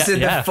 Like those are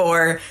the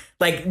four,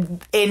 like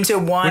into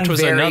one. Which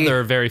was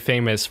another very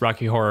famous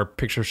Rocky Horror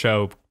Picture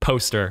Show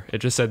poster. It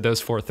just said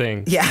those four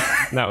things. Yeah.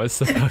 And that was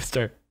the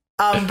poster.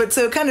 But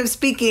so kind of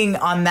speaking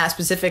on that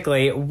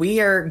specifically,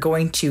 we are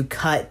going to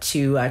cut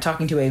to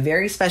talking to a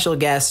very special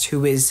guest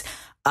who is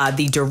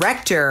the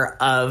director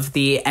of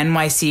the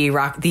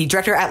the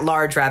director at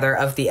large, rather,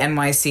 of the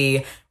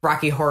NYC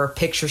Rocky Horror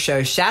Picture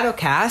Show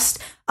Shadowcast,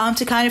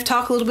 to kind of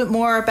talk a little bit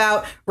more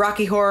about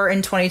Rocky Horror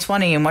in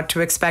 2020 and what to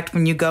expect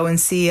when you go and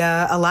see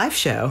a live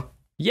show.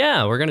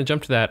 Yeah, we're going to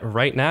jump to that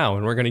right now,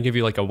 and we're going to give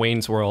you like a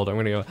Wayne's World. I'm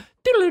going to go...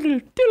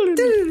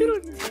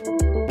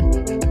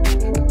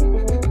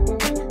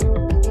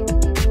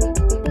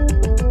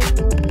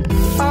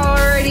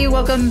 Alrighty,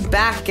 welcome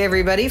back,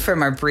 everybody,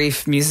 from our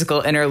brief musical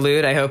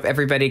interlude. I hope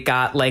everybody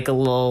got like a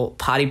little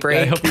potty break.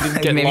 Yeah, I hope you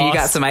didn't get Maybe lost. You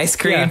got some ice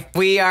cream. Yeah.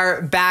 We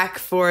are back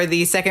for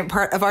the second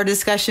part of our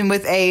discussion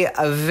with a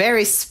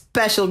very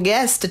special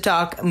guest to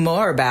talk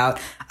more about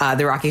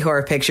the Rocky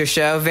Horror Picture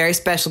Show. Very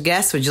special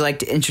guest. Would you like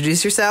to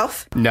introduce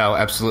yourself? No,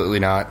 absolutely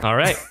not. All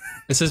right.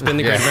 This has been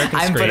the Great American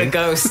I'm Scream. but a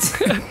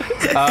ghost.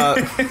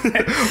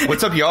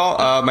 What's up,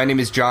 y'all? My name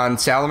is John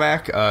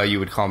Salamak. You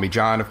would call me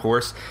John, of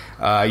course.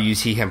 I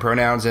use he, him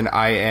pronouns, and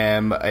I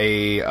am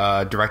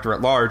a director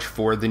at large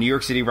for the New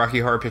York City Rocky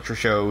Horror Picture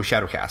Show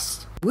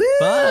Shadowcast. Woo!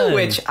 Fun.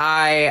 Which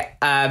I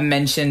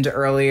mentioned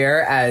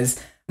earlier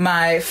as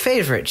my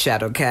favorite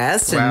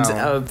Shadowcast, and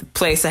a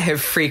place I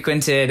have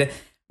frequented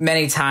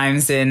many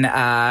times in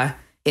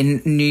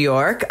in New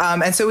York.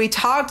 And so we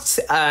talked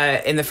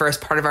in the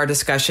first part of our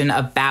discussion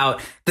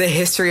about the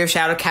history of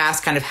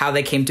Shadowcast, kind of how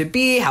they came to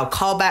be, how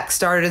callbacks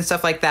started and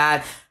stuff like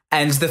that,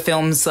 and the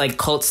film's like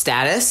cult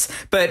status.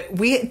 But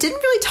we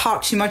didn't really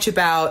talk too much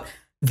about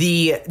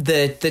the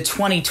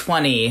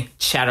 2020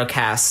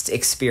 Shadowcast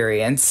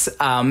experience.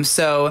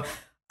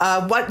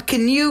 What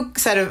can you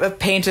sort of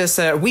paint us,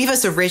 weave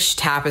us a rich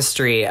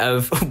tapestry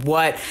of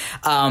what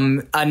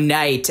a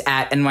night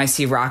at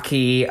NYC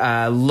Rocky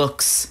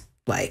looks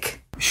like?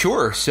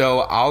 Sure. So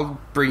I'll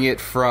bring it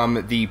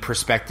from the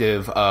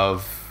perspective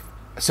of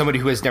somebody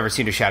who has never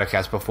seen a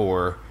Shadowcast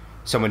before,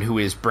 someone who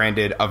is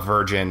branded a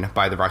virgin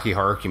by the Rocky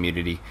horror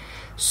community.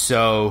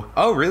 So,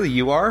 oh, really?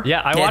 You are?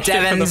 Yeah, I watched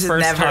it for the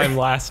first time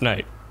last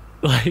night.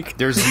 Like,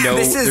 there's no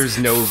worries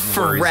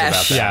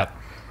about that.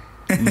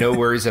 Yeah. No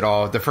worries at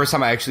all. The first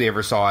time I actually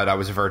ever saw it, I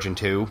was a virgin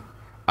too.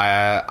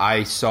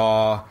 I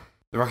saw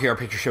the Rocky Horror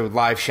Picture Show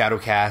live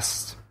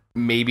Shadowcast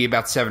maybe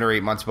about 7 or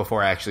 8 months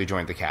before I actually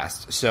joined the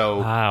cast. So,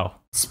 wow.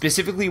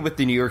 Specifically with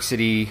the New York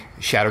City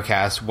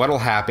Shadowcast, what'll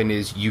happen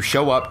is you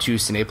show up to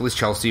Cinépolis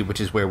Chelsea, which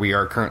is where we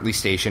are currently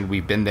stationed.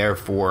 We've been there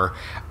for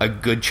a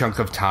good chunk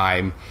of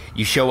time.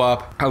 You show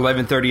up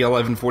 11:30,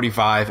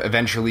 11:45.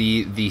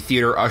 Eventually, the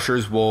theater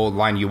ushers will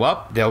line you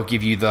up. They'll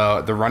give you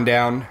the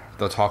rundown.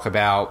 They'll talk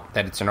about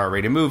that it's an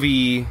R-rated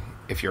movie.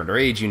 If you're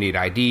underage, you need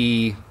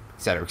ID,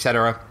 et cetera, et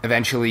cetera.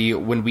 Eventually,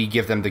 when we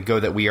give them the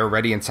go that we are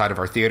ready inside of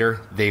our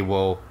theater, they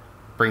will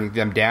bring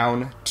them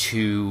down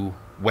to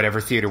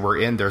whatever theater we're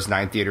in. There's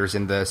 9 theaters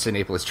in the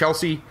Cinépolis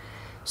Chelsea.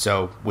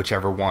 So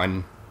whichever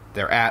one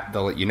they're at,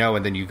 they'll let you know,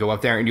 and then you go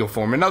up there and you'll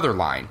form another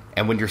line.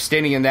 And when you're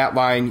standing in that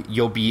line,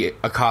 you'll be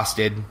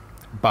accosted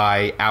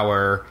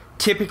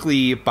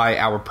typically by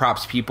our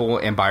props people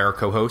and by our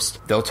co-host.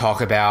 They'll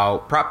talk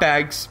about prop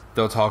bags.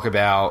 They'll talk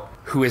about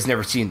who has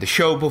never seen the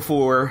show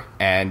before,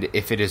 and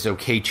if it is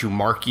okay to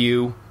mark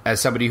you as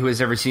somebody who has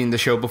never seen the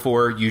show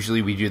before.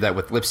 Usually we do that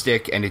with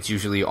lipstick, and it's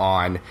usually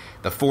on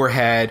the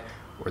forehead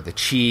or the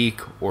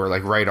cheek or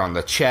like right on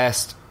the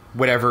chest,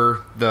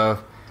 whatever the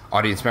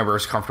audience member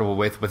is comfortable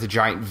with a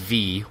giant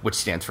V, which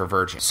stands for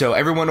virgin. So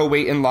everyone will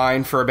wait in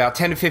line for about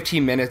 10 to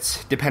 15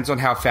 minutes, depends on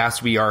how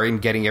fast we are in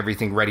getting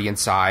everything ready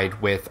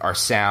inside with our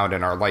sound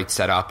and our lights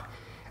set up.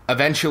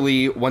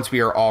 Eventually, once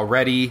we are all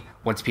ready,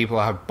 once people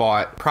have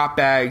bought prop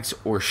bags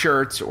or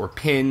shirts or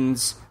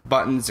pins,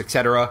 buttons,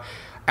 etc.,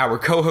 our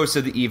co-host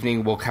of the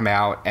evening will come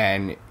out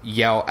and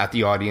yell at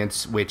the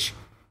audience, which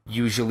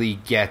usually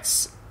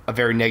gets a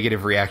very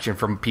negative reaction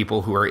from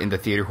people who are in the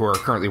theater who are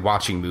currently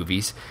watching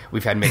movies.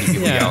 We've had many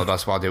people yell at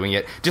us while doing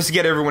it, just to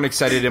get everyone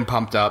excited and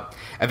pumped up.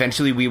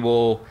 Eventually, we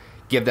will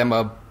give them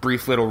a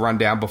brief little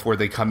rundown before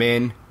they come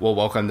in. We'll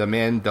welcome them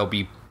in.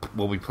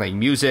 We'll be playing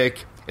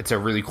music. It's a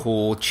really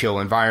cool, chill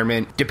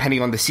environment.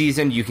 Depending on the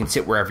season, you can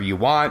sit wherever you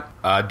want.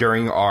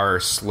 During our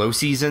slow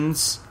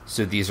seasons,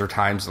 so these are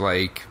times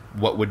like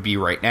what would be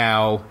right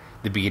now,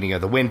 the beginning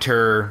of the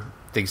winter,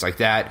 things like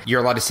that,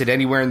 you're allowed to sit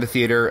anywhere in the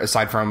theater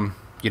aside from,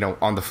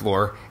 on the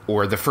floor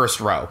or the first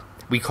row.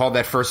 We call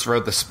that first row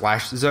the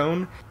splash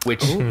zone,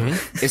 which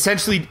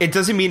essentially, it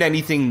doesn't mean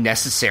anything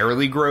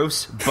necessarily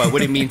gross, but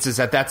what it means is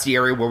that that's the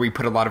area where we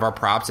put a lot of our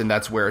props, and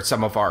that's where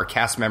some of our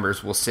cast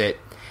members will sit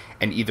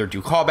and either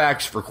do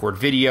callbacks, record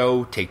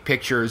video, take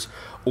pictures,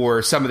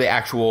 or some of the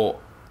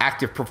actual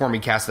active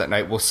performing cast that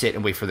night will sit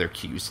and wait for their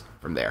cues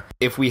from there.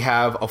 If we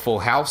have a full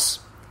house,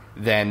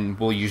 then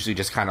we'll usually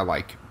just kind of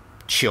like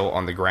chill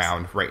on the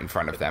ground right in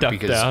front of them. Duck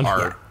because down.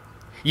 our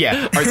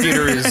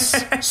theater is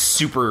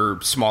super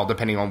small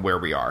depending on where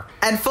we are.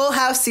 And full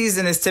house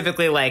season is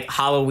typically like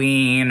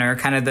Halloween or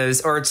kind of those,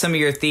 or some of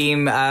your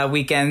theme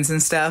weekends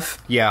and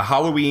stuff. Yeah,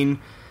 Halloween.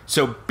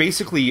 So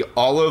basically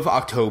all of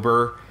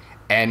October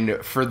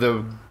and for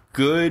the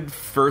good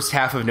first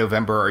half of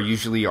November are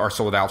usually our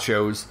sold out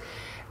shows.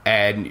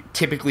 And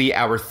typically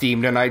our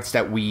themed nights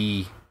that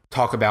we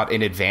talk about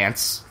in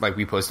advance, like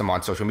we post them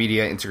on social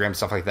media, Instagram,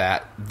 stuff like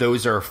that,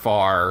 those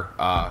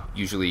are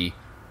usually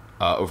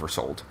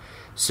oversold.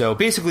 So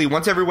basically,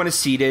 once everyone is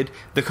seated,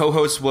 the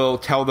co-hosts will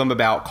tell them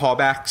about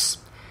callbacks.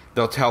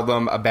 They'll tell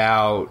them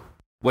about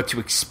what to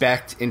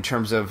expect in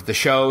terms of the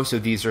show. So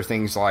these are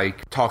things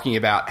like talking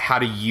about how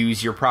to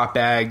use your prop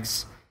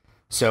bags.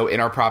 So in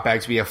our prop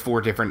bags, we have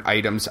 4 different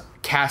items.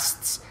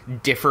 Casts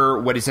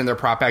differ what is in their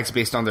prop bags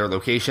based on their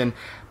location,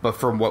 but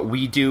from what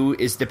we do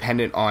is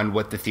dependent on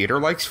what the theater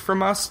likes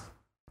from us.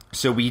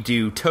 So we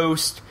do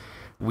toast,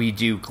 we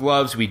do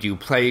gloves, we do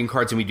playing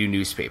cards, and we do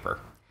newspaper.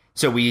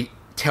 So we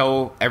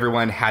tell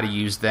everyone how to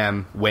use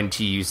them, when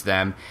to use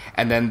them,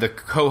 and then the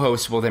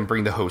co-host will then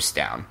bring the host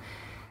down.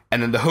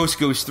 And then the host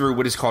goes through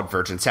what is called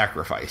Virgin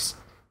Sacrifice.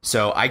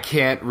 So I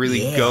can't really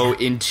go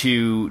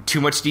into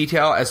too much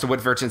detail as to what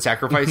Virgin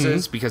Sacrifice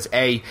is, because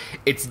A,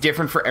 it's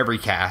different for every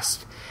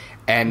cast,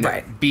 and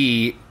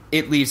B,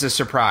 it leaves a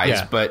surprise.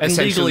 Yeah. But and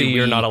essentially legally,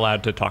 you're not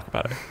allowed to talk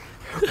about it.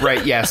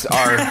 Right, yes.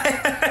 Our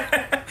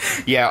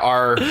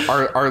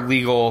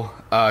legal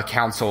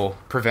counsel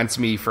prevents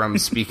me from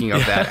speaking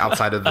of that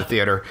outside of the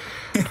theater.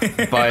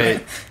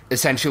 But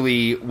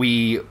essentially,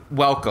 we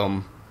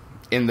welcome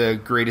in the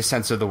greatest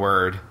sense of the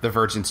word, the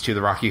virgins to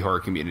the Rocky Horror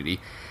community.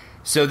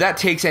 So that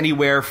takes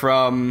anywhere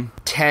from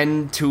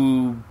 10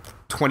 to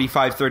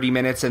 25, 30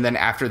 minutes. And then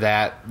after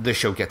that, the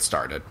show gets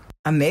started.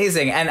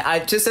 Amazing.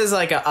 And just as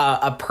like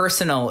a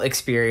personal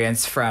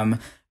experience from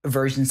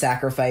Virgin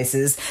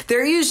Sacrifices,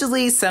 they're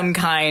usually some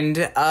kind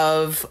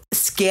of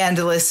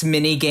scandalous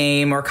mini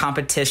game or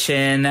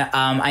competition.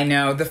 I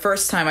know the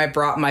first time I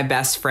brought my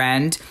best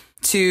friend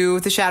to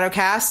the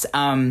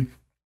Shadowcast,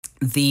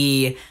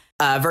 the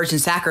Virgin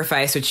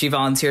Sacrifice, which she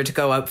volunteered to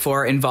go up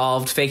for,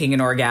 involved faking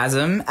an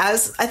orgasm,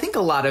 as I think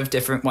a lot of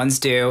different ones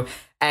do.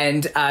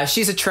 And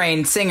she's a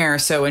trained singer,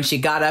 so when she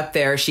got up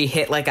there, she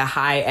hit like a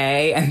high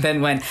A and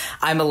then went,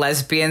 "I'm a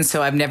lesbian,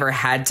 so I've never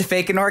had to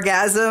fake an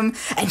orgasm."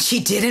 And she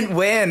didn't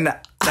win.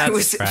 I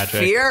was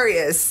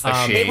furious.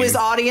 It was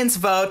audience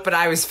vote, but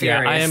I was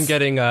furious.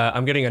 Yeah,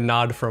 I'm getting a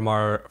nod from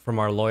our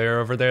lawyer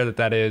over there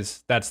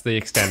that's the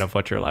extent of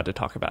what you're allowed to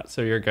talk about.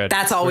 So you're good.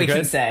 That's all we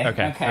can say.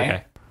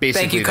 Okay. Basically,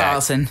 thank you,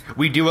 Carlson.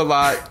 We do a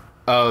lot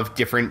of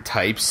different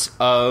types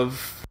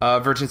of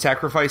Virgin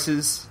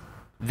Sacrifices.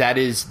 That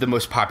is the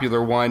most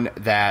popular one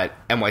that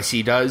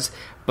NYC does.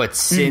 But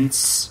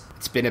since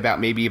it's been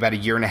about a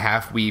year and a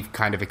half, we've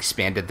kind of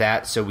expanded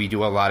that. So we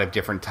do a lot of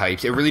different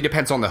types. It really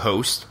depends on the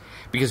host,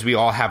 because we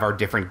all have our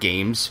different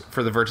games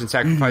for the Virgin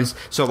Sacrifice.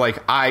 So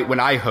like when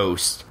I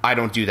host, I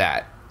don't do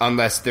that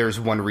unless there's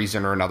one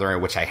reason or another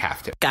in which I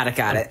have to. Got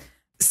it.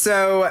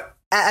 So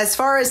as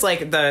far as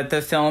like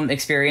the film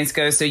experience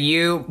goes, so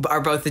you are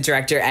both the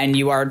director and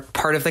you are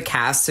part of the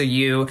cast, so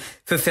you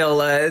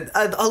fulfill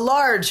a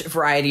large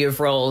variety of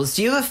roles.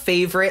 Do you have a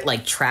favorite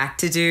like track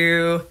to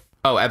do?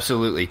 Oh,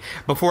 absolutely.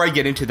 Before I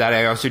get into that,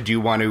 I also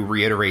do want to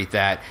reiterate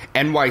that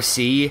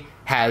NYC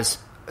has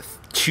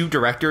 2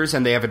 directors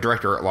and they have a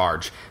director at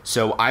large.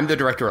 So I'm the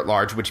director at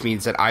large, which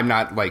means that I'm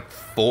not like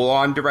full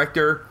on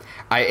director.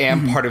 I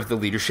am part of the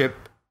leadership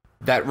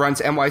that runs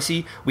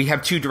NYC. We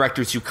have 2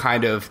 directors who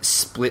kind of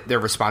split their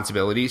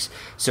responsibilities.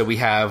 So we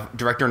have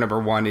director number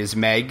 1 is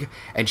Meg,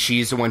 and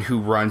she's the one who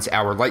runs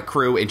our light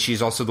crew, and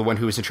she's also the one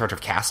who is in charge of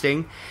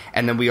casting.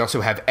 And then we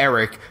also have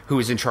Eric, who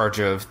is in charge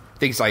of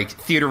things like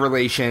theater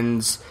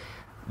relations.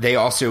 They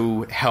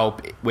also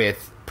help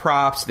with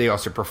props. They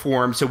also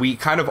perform. So we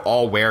kind of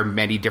all wear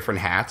many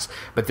different hats,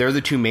 but they're the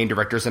 2 main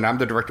directors, and I'm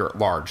the director at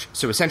large.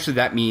 So essentially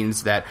that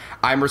means that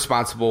I'm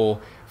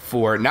responsible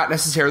for not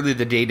necessarily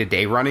the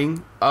day-to-day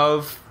running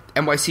of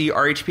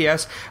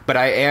NYCRHPS, but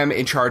I am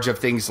in charge of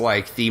things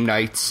like theme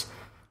nights,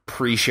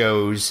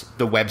 pre-shows,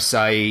 the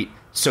website,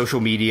 social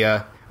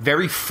media,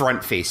 very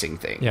front-facing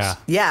things.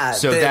 Yeah.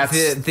 So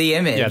that's the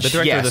image. Yeah, the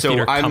director of the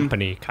theater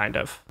company, kind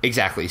of.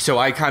 Exactly. So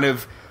I kind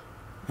of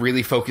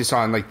really focus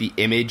on like the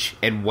image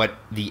and what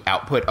the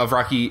output of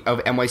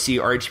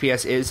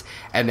NYCRHPS is,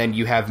 and then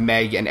you have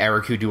Meg and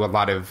Eric who do a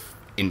lot of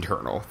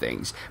internal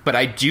things. But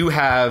I do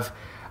have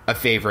a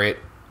favorite.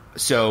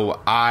 So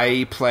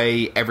I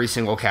play every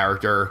single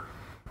character,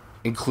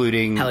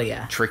 including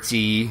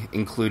Trixie,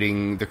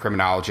 including the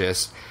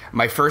criminologist.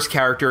 My first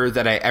character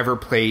that I ever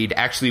played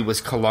actually was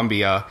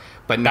Columbia,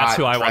 but not That's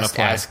who I want to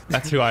play.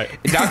 That's who I...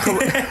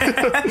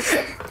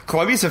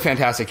 Columbia's a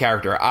fantastic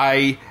character.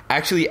 I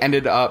actually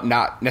ended up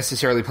not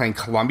necessarily playing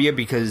Columbia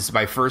because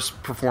my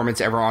first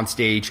performance ever on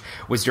stage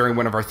was during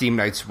one of our theme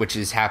nights, which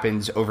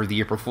happens over the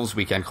April Fool's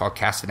weekend, called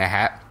Cast in a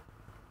Hat,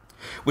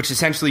 which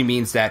essentially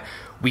means that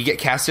we get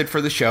casted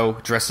for the show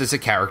dressed as a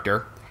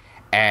character,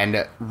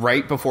 and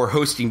right before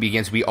hosting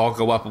begins, we all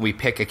go up and we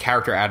pick a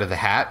character out of the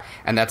hat,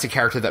 and that's a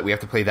character that we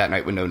have to play that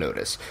night with no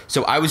notice.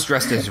 So I was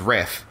dressed as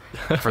Riff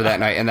for that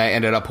night, and I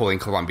ended up pulling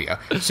Columbia.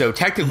 So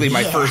technically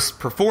my first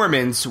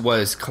performance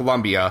was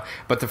Columbia,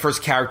 but the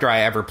first character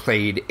I ever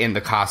played in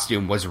the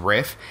costume was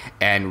Riff,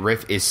 and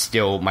Riff is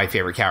still my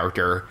favorite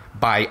character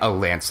by a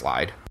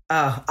landslide.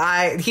 Oh,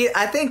 I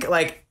think,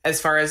 like,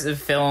 as far as the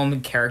film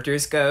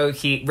characters go,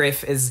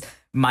 Riff is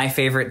my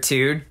favorite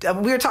too.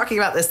 We were talking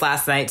about this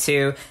last night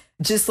too.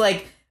 Just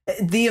like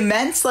the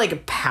immense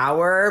like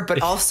power,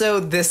 but also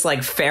this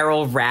like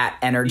feral rat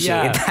energy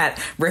that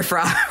Riff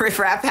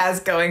Raff has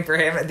going for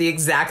him at the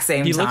exact same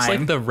time. He looks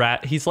like the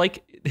rat. He's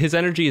like, his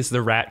energy is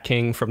the Rat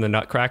King from the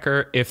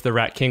Nutcracker if the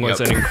Rat King was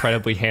an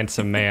incredibly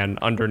handsome man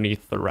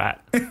underneath the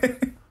rat.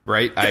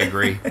 Right, I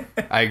agree.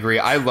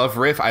 I love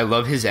Riff. I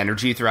love his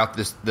energy throughout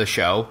the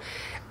show,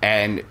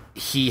 and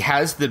he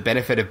has the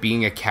benefit of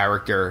being a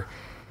character,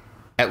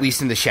 at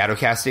least in the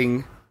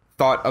shadowcasting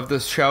thought of the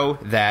show,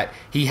 that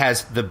he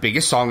has the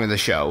biggest song in the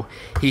show.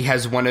 He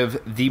has one of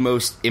the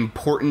most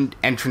important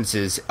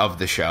entrances of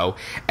the show,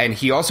 and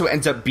he also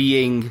ends up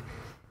being,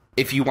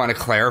 if you want to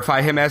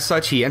clarify him as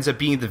such, he ends up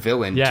being the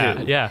villain too.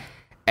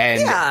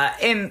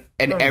 And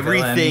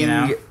everything. Villain, you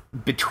know?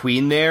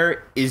 Between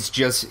there is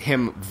just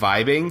him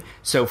vibing.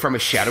 So from a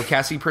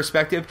shadowcasting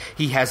perspective,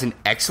 he has an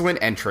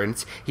excellent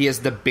entrance. He has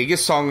the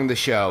biggest song in the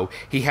show.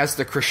 He has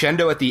the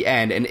crescendo at the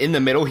end, and in the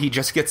middle, he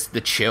just gets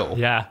the chill.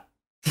 Yeah.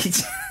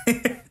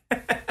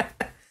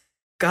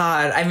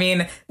 God, I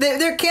mean,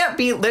 there can't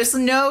be. There's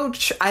no.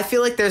 I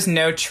feel like there's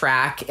no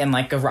track in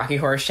like a Rocky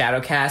Horror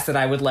Shadowcast that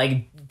I would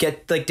like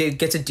get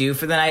to do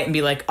for the night and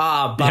be like,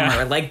 bummer.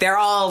 Yeah. Like they're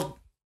all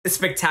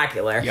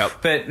spectacular. Yep.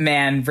 But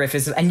man, Riff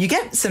is, and you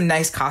get some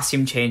nice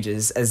costume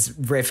changes as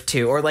Riff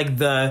too, or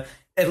like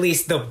at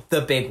least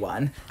the big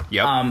one.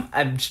 Yep.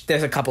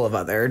 There's a couple of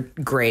other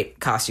great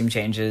costume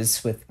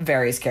changes with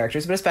various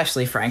characters, but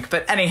especially Frank.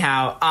 But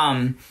anyhow,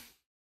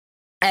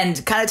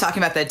 and kind of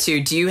talking about that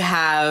too, do you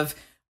have,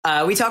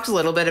 we talked a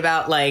little bit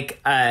about like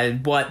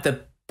what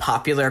the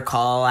popular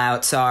call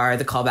outs are,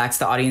 the callbacks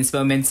to audience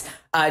moments.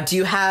 Do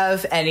you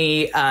have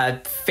any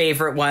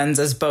favorite ones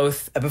as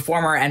both a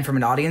performer and from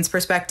an audience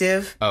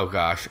perspective? Oh,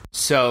 gosh.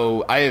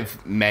 So I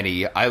have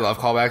many. I love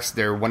callbacks.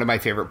 They're one of my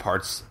favorite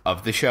parts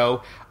of the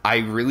show. I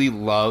really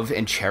love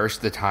and cherish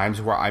the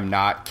times where I'm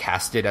not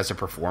casted as a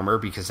performer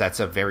because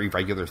that's a very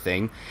regular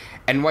thing.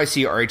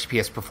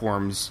 NYCRHPS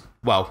performs,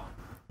 well,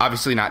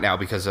 obviously not now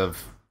because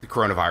of the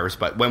coronavirus,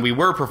 but when we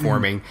were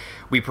performing,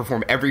 we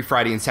perform every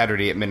Friday and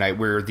Saturday at midnight.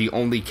 We're the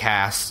only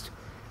cast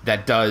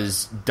that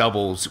does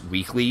doubles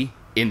weekly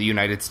in the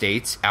United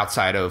States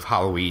outside of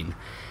Halloween.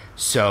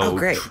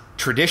 So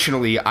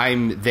traditionally,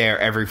 I'm there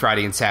every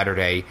Friday and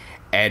Saturday,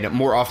 and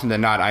more often than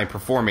not, I'm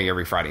performing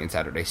every Friday and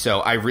Saturday. So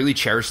I really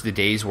cherish the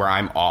days where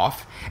I'm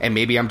off, and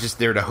maybe I'm just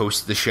there to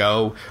host the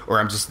show, or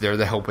I'm just there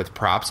to help with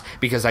props,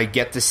 because I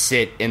get to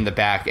sit in the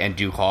back and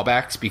do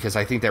callbacks, because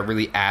I think that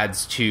really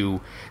adds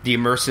to the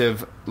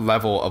immersive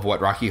level of what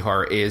Rocky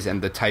Horror is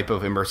and the type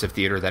of immersive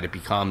theater that it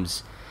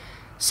becomes.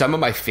 Some of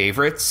my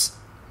favorites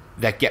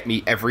that get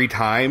me every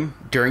time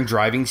during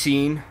driving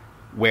scene,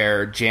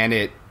 where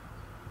Janet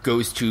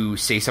goes to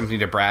say something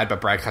to Brad, but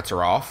Brad cuts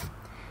her off.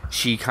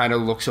 She kind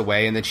of looks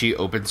away and then she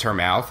opens her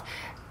mouth.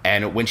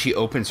 And when she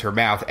opens her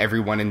mouth,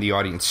 everyone in the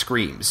audience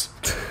screams.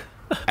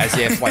 As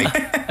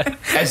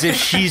if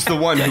she's the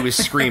one who is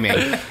screaming.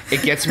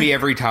 It gets me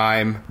every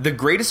time. The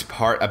greatest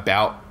part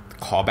about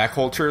callback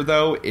culture,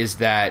 though, is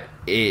that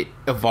it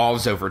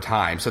evolves over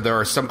time. So there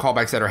are some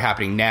callbacks that are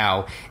happening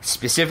now,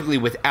 specifically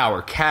with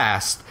our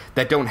cast,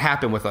 that don't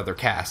happen with other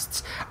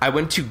casts. I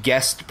went to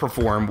guest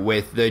perform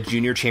with the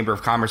Junior Chamber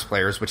of Commerce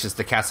Players, which is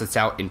the cast that's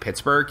out in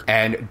Pittsburgh.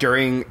 And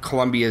during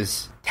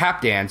Columbia's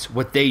tap dance,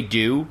 what they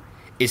do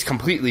is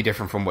completely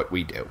different from what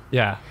we do.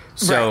 Yeah.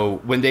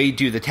 So when they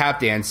do the tap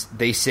dance,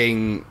 they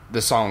sing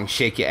the song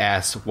Shake Your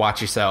Ass,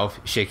 Watch Yourself,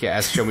 Shake Your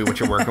Ass, Show Me What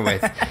You're Working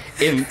With,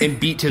 in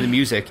beat to the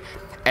music.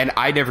 And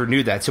I never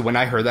knew that. So when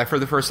I heard that for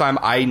the first time,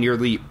 I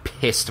nearly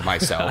pissed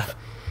myself.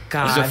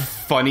 God, it was the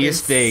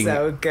funniest thing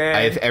so good.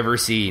 I've ever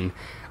seen.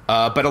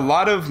 But a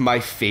lot of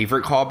my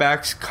favorite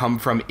callbacks come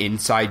from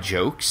inside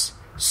jokes.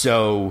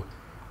 So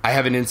I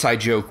have an inside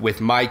joke with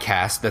my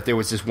cast that there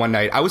was this one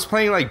night I was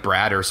playing like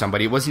Brad or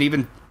somebody. It wasn't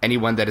even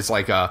anyone that is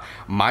like a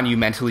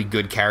monumentally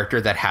good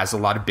character that has a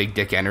lot of big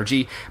dick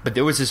energy. But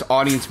there was this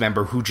audience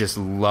member who just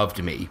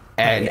loved me.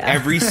 And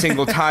every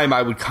single time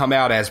I would come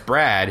out as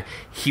Brad,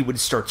 he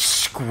would start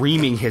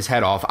screaming his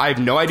head off. I have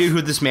no idea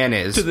who this man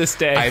is. To this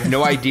day. I have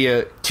no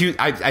idea.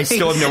 I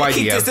still have no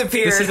idea. He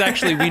disappeared. This is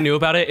actually, we knew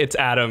about it. It's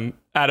Adam.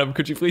 Adam,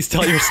 could you please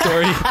tell your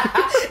story?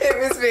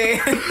 It was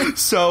me.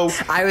 So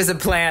I was a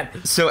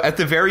plant. So at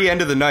the very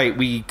end of the night,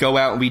 we go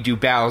out and we do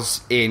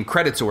bows in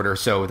credits order.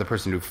 So the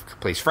person who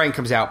plays Frank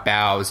comes out,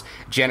 bows.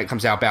 Janet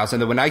comes out, bows.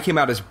 And then when I came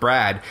out as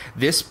Brad,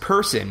 this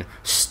person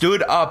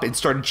stood up and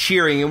started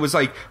cheering and was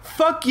like,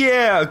 "Fuck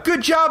yeah,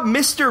 good job,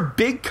 Mr.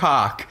 Big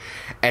Cock."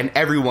 And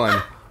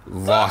everyone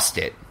lost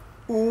it.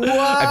 Whoa,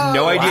 I have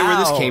no idea where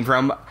this came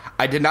from.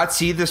 I did not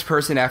see this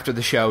person after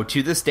the show.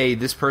 To this day,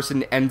 this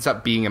person ends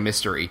up being a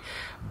mystery.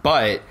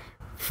 But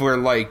for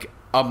like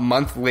a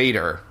month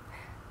later,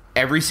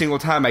 every single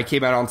time I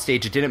came out on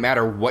stage, it didn't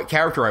matter what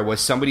character I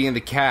was, somebody in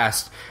the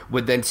cast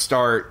would then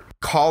start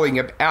calling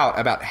out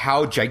about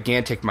how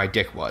gigantic my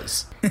dick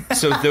was.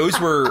 So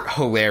those were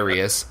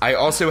hilarious. I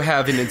also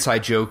have an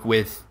inside joke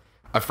with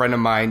a friend of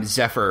mine,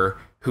 Zephyr,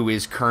 who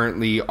is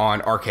currently on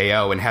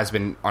RKO and has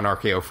been on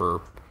RKO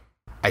for,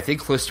 I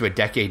think, close to a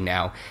decade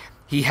now.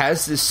 He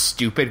has this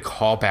stupid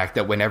callback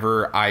that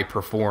whenever I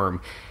perform,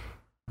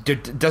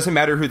 doesn't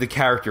matter who the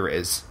character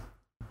is,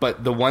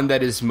 but the one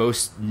that is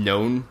most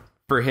known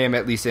for him,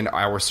 at least in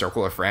our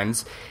circle of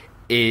friends,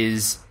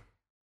 is,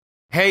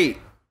 "Hey,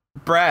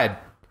 Brad,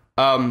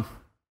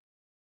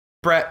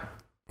 Brad,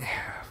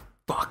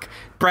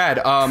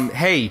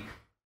 hey,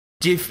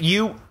 if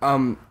you,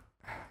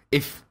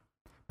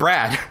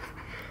 Brad,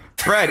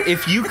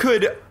 if you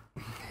could,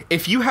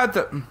 if you had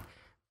the,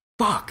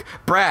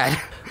 Brad,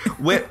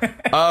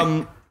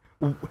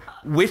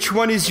 which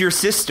one is your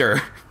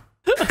sister?"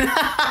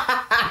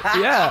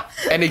 Yeah.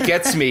 And it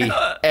gets me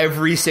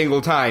every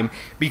single time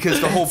because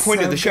the whole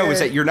point of the show is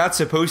that you're not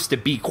supposed to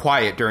be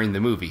quiet during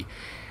the movie.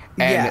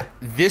 And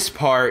this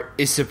part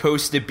is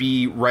supposed to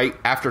be right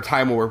after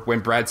Time Warp when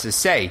Brad says,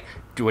 "Say,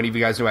 do any of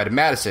you guys know Adam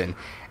Madison?"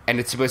 And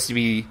it's supposed to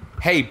be,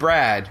 "Hey,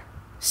 Brad,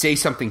 say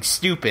something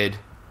stupid.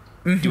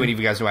 Do any of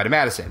you guys know Adam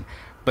Madison?"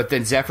 But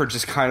then Zephyr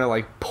just kind of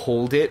like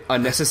pulled it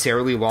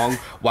unnecessarily long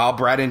while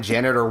Brad and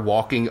Janet are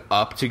walking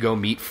up to go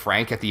meet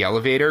Frank at the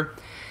elevator.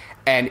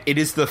 And it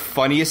is the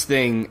funniest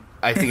thing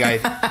I think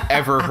I've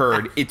ever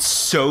heard. It's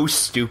so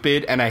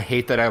stupid, and I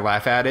hate that I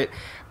laugh at it.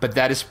 but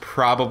that is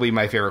probably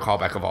my favorite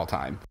callback of all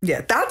time.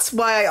 Yeah, that's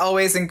why I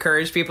always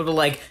encourage people to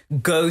like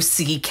go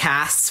see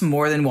casts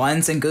more than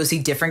once and go see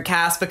different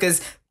casts,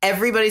 because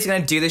everybody's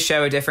going to do the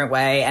show a different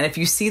way. And if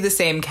you see the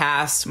same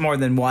cast more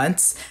than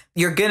once,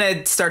 you're going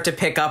to start to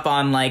pick up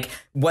on like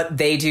what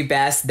they do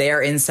best, their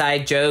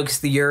inside jokes,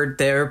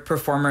 their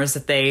performers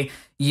that they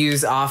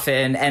use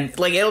often. And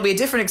like, it'll be a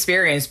different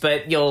experience,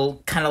 but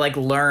you'll kind of like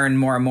learn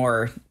more and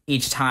more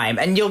each time,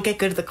 and you'll get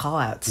good at the call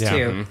outs too.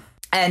 Mm-hmm.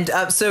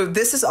 And so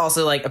this is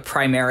also like a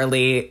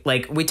primarily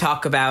like we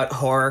talk about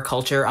horror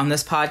culture on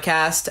this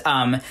podcast.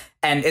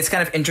 And it's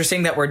kind of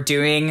interesting that we're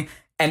doing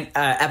an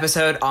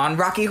episode on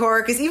Rocky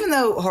Horror, because even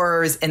though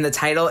horror is in the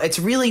title, it's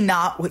really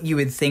not what you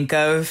would think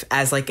of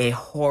as like a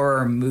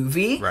horror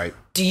movie. Right.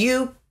 Do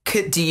you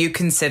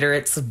consider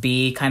it to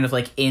be kind of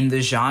like in the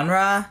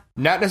genre?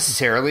 Not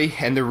necessarily.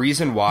 And the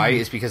reason why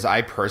is because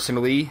I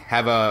personally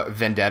have a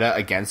vendetta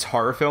against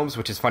horror films,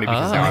 which is funny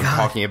because now I'm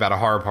talking about a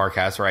horror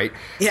podcast, right?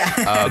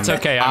 Yeah. It's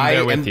okay. I'm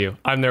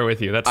there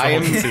with you. That's the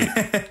whole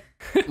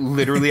conceit.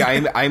 Literally,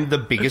 I'm the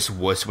biggest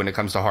wuss when it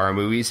comes to horror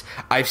movies.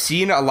 I've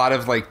seen a lot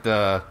of like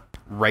the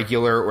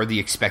regular or the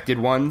expected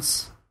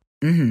ones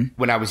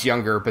when I was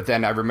younger, but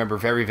then I remember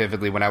very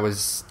vividly when I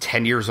was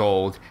 10 years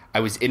old, I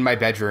was in my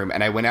bedroom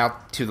and I went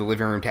out to the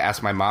living room to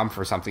ask my mom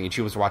for something, and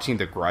she was watching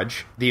The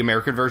Grudge, the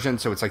American version,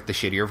 so it's like the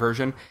shittier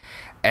version.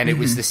 And it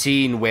was the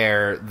scene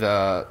where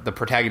the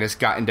protagonist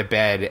got into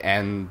bed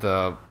and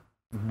the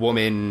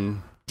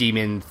woman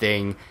demon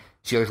thing,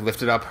 she like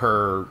lifted up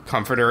her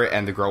comforter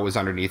and the girl was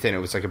underneath it, and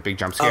it was like a big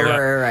jump scare.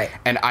 Oh, right.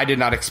 And I did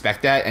not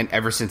expect that, and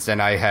ever since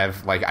then I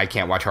have like, I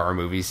can't watch horror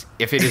movies.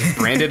 If it is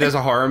branded as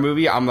a horror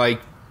movie, I'm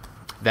like,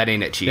 that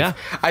ain't it, chief. Yeah.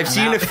 I've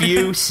seen a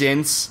few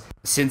since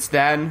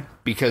then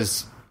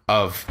because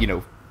of, you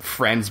know,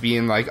 friends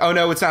being like, oh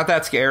no, it's not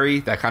that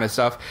scary, that kind of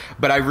stuff.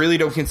 But I really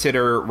don't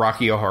consider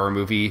Rocky a horror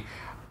movie.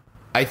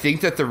 I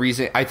think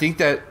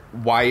that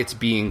why it's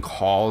being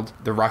called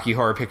the Rocky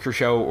Horror Picture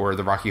Show or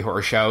the Rocky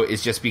Horror Show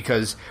is just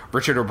because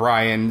Richard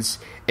O'Brien's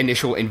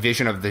initial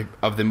envision of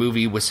the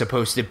movie was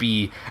supposed to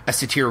be a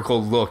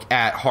satirical look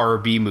at horror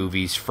B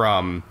movies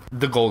from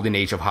the golden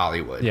age of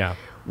Hollywood. Yeah.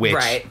 Which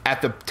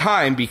at the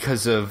time,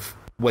 because of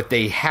what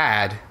they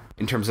had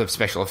in terms of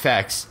special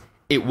effects,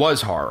 it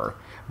was horror.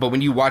 But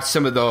when you watch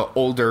some of the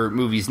older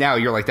movies now,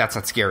 you're like, that's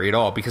not scary at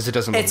all because it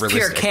doesn't look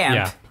realistic. It's pure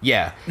camp.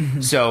 Yeah.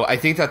 So I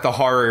think that the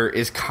horror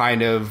is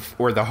kind of,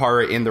 or the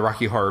horror in the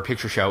Rocky Horror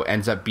Picture Show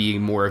ends up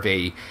being more of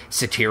a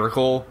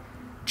satirical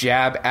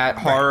jab at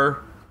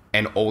horror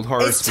and old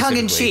horror. It's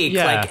tongue-in-cheek,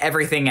 like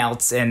everything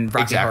else in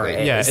Rocky Horror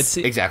is. Yeah, it's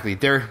exactly.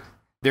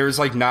 There's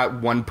like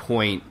not one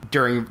point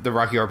during the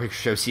Rocky Horror Picture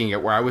Show seeing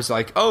it where I was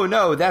like, oh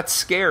no, that's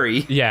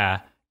scary.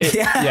 Yeah.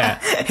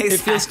 Exactly. It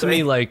feels to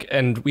me like,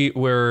 and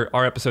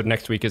our episode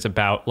next week is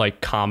about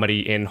like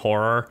comedy in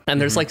horror, and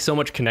there's like so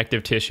much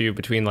connective tissue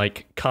between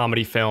like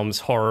comedy films,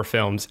 horror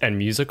films, and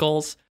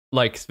musicals.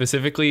 Like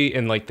specifically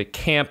in like the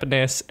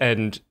campness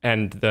and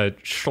the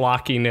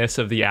schlockiness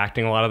of the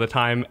acting a lot of the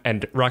time,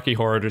 and Rocky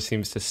Horror just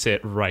seems to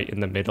sit right in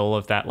the middle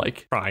of that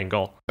like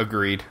triangle.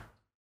 Agreed.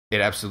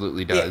 It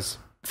absolutely does.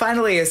 Yeah.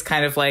 Finally is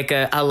kind of like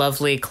a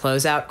lovely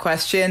closeout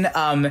question.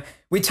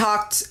 We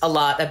talked a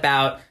lot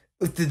about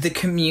the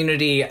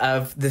community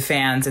of the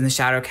fans and the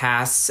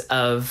shadowcasts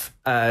of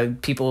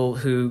people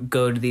who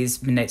go to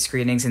these midnight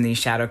screenings and these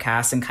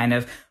shadowcasts, and kind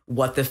of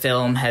what the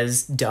film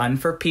has done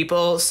for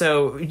people.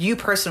 So you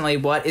personally,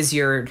 what is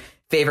your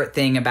favorite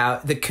thing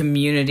about the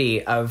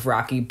community of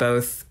Rocky,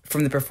 both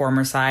from the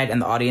performer side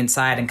and the audience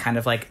side, and kind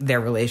of like their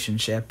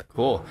relationship?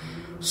 Cool.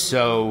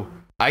 So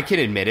I can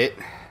admit it.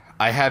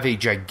 I have a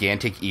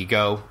gigantic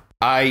ego.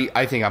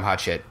 I think I'm hot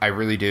shit. I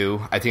really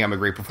do. I think I'm a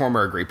great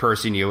performer, a great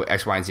person,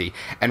 X, Y, and Z.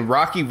 And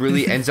Rocky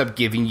really ends up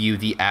giving you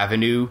the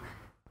avenue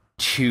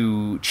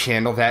to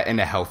channel that in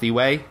a healthy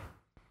way,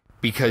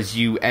 because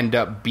you end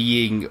up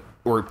being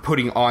or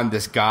putting on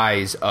this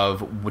guise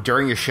of,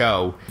 during a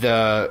show,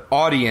 the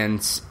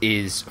audience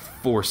is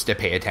forced to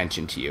pay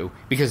attention to you,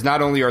 because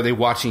not only are they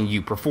watching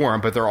you perform,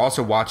 but they're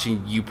also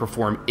watching you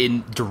perform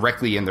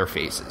directly in their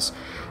faces.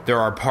 There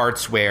are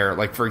parts where,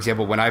 like, for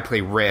example, when I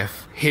play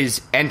Riff,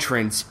 his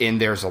entrance in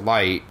There's a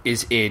Light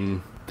is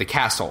in the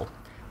castle.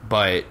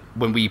 But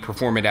when we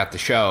perform it at the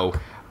show,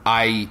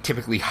 I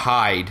typically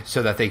hide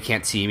so that they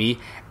can't see me.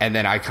 And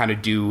then I kind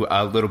of do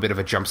a little bit of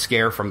a jump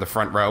scare from the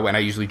front row. And I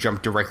usually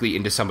jump directly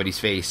into somebody's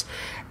face.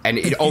 And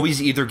it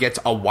always either gets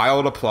a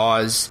wild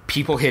applause,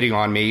 people hitting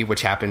on me,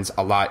 which happens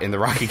a lot in the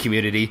Rocky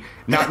community.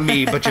 Not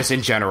me, but just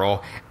in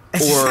general.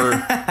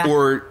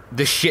 Or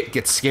the shit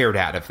gets scared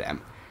out of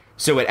them.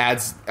 So it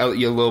adds a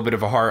little bit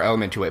of a horror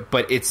element to it.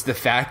 But it's the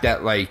fact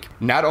that, like,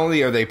 not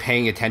only are they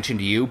paying attention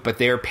to you, but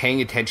they're paying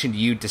attention to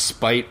you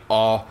despite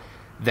all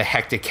the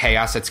hectic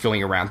chaos that's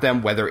going around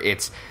them, whether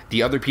it's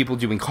the other people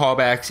doing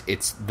callbacks,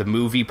 it's the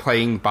movie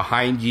playing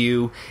behind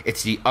you,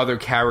 it's the other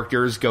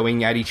characters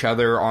going at each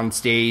other on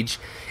stage.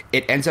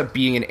 It ends up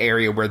being an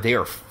area where they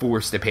are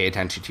forced to pay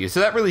attention to you. So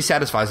that really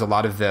satisfies a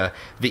lot of the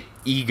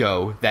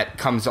ego that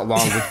comes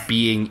along with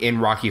being in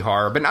Rocky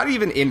Horror, but not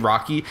even in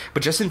Rocky,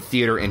 but just in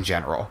theater in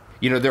general.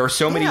 You know, there are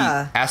so many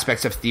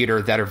aspects of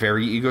theater that are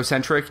very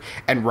egocentric,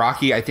 and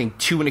Rocky, I think,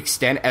 to an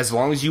extent, as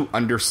long as you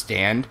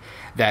understand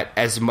that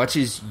as much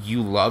as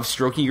you love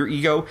stroking your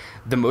ego,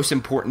 the most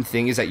important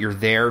thing is that you're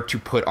there to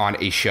put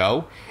on a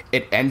show.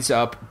 It ends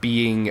up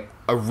being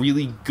a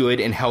really good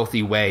and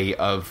healthy way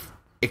of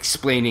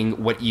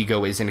explaining what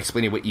ego is and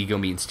explaining what ego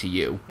means to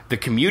you. The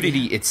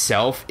community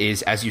itself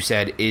is, as you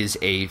said, is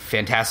a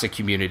fantastic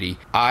community.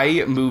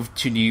 I moved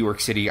to New York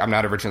City. I'm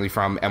not originally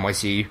from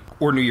NYC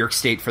or New York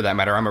State for that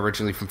matter. I'm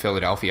originally from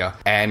Philadelphia.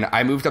 And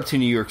I moved up to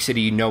New York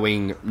City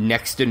knowing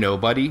next to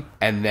nobody.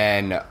 And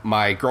then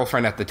my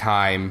girlfriend at the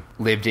time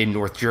lived in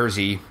North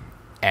Jersey.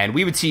 And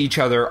we would see each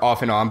other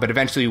off and on, but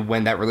eventually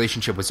when that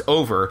relationship was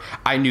over,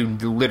 I knew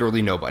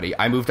literally nobody.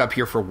 I moved up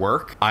here for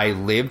work. I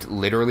lived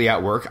literally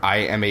at work. I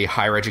am a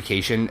higher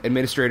education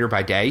administrator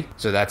by day.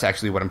 So that's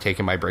actually what I'm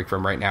taking my break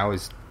from right now,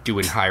 is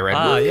doing higher ed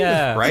work,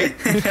 yeah.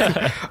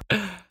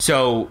 Right?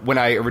 So when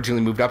I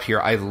originally moved up here,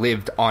 I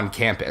lived on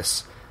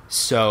campus.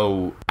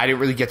 So I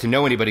didn't really get to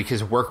know anybody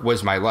because work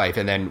was my life.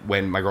 And then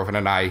when my girlfriend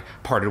and I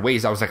parted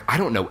ways, I was like, I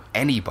don't know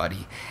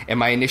anybody. And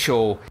my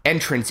initial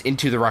entrance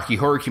into the Rocky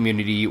Horror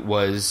community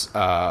was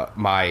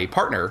my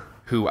partner,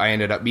 who I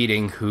ended up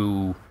meeting,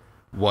 who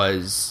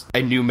was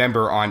a new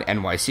member on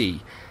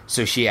NYC.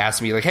 So she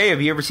asked me, like, hey,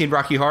 have you ever seen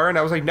Rocky Horror? And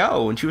I was like,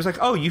 no. And she was like,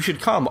 oh, you should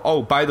come.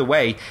 Oh, by the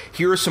way,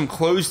 here are some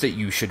clothes that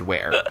you should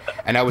wear.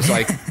 And I was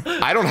like,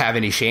 I don't have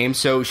any shame.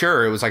 So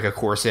sure, it was like a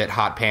corset,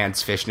 hot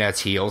pants, fishnets,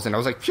 heels. And I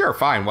was like, sure,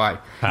 fine, why?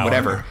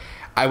 Whatever.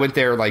 I went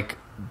there, like,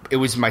 it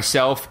was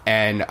myself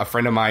and a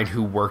friend of mine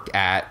who worked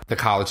at the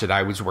college that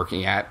I was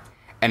working at.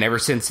 And ever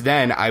since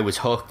then, I was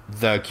hooked.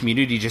 The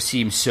community just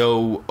seemed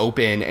so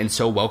open and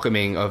so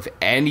welcoming of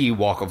any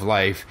walk of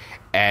life.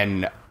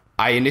 And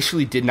I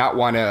initially didn't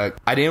want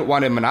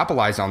to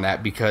monopolize on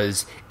that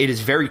because it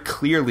is very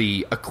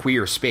clearly a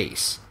queer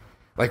space.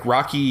 Like,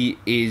 Rocky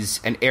is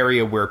an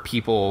area where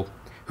people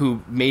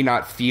who may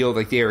not feel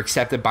like they are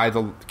accepted by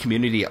the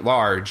community at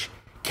large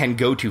can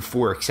go to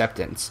for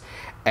acceptance.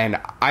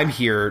 And I'm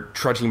here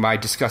trudging my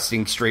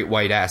disgusting straight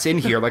white ass in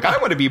here. Like, I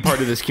want to be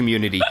part of this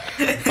community.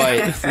 But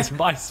this is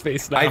my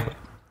space now.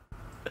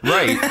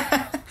 Right.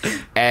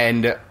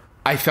 And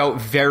I felt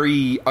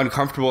very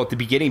uncomfortable at the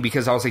beginning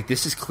because I was like,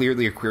 this is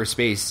clearly a queer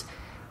space,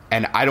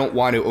 and I don't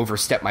want to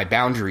overstep my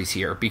boundaries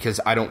here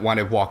because I don't want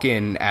to walk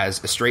in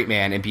as a straight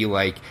man and be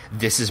like,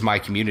 this is my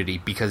community,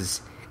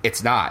 because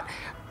it's not.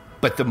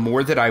 But the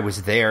more that I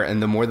was there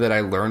and the more that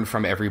I learned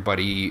from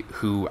everybody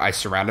who I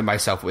surrounded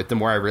myself with, the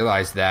more I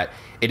realized that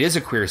it is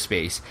a queer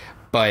space.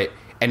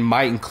 And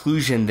my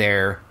inclusion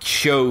there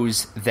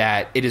shows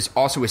that it is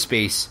also a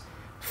space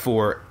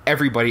for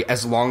everybody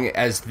as long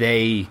as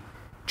they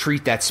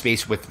treat that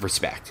space with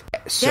respect.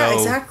 So yeah,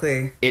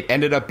 exactly. It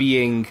ended up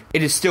being,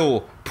 it is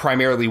still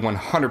primarily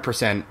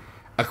 100%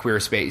 a queer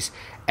space.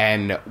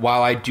 And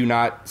while I do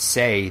not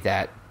say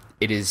that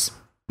it is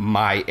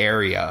my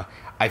area,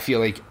 I feel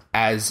like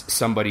as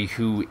somebody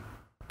who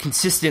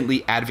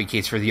consistently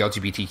advocates for the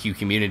LGBTQ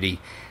community,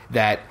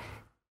 that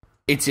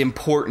it's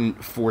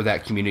important for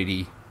that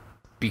community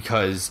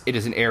because it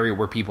is an area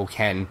where people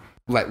can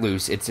let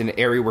loose. It's an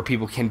area where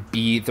people can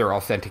be their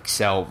authentic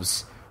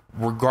selves,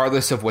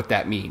 regardless of what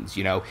that means.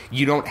 You know,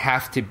 you don't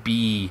have to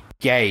be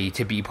gay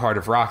to be part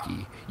of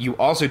Rocky. You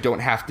also don't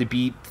have to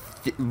be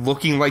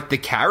looking like the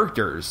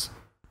characters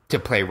to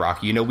play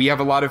Rocky. You know, we have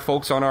a lot of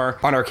folks on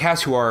our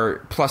cast who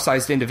are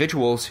plus-sized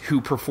individuals who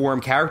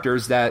perform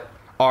characters that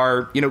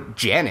are, you know,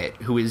 Janet,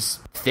 who is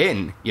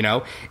thin. You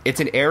know, it's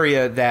an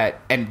area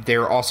that, and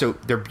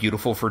they're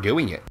beautiful for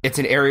doing it. It's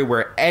an area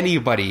where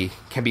anybody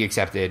can be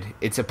accepted.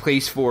 It's a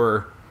place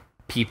for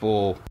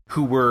people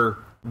who were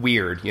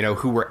weird, you know,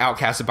 who were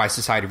outcasted by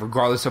society,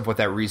 regardless of what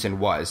that reason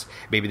was.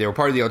 Maybe they were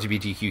part of the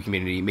LGBTQ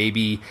community.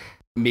 Maybe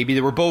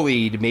they were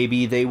bullied.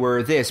 Maybe they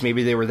were this.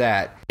 Maybe they were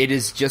that. It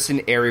is just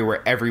an area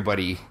where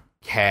everybody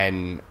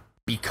can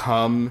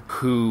become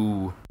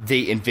who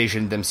they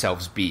envision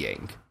themselves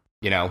being.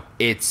 You know,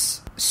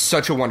 it's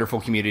such a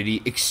wonderful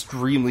community,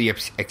 extremely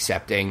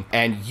accepting,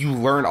 and you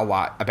learn a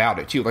lot about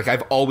it too. Like,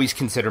 I've always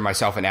considered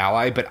myself an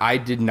ally, but I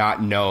did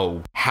not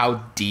know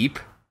how deep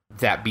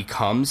that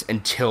becomes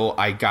until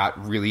I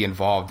got really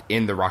involved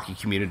in the Rocky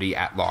community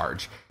at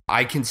large.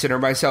 I consider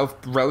myself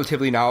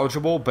relatively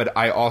knowledgeable, but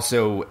I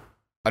also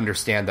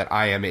understand that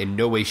I am in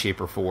no way,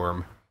 shape, or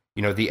form,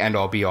 you know, the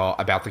end-all be-all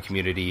about the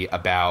community,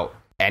 about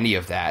any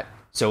of that.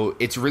 So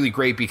it's really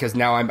great because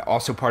now I'm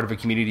also part of a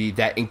community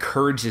that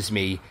encourages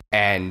me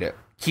and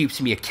keeps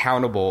me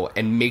accountable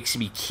and makes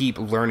me keep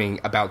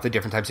learning about the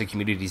different types of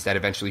communities that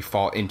eventually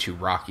fall into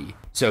Rocky.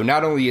 So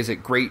not only is it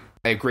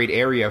a great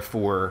area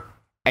for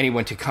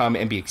anyone to come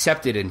and be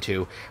accepted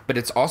into, but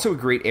it's also a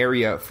great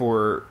area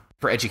for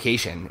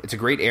education. It's a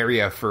great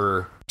area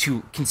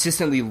to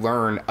consistently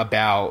learn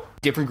about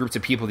different groups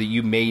of people that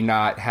you may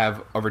not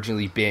have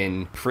originally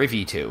been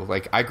privy to.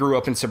 Like, I grew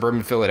up in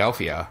suburban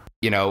Philadelphia.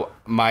 You know,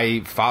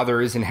 my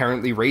father is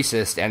inherently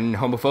racist and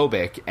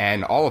homophobic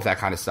and all of that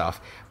kind of stuff.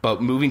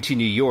 But moving to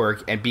New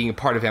York and being a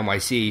part of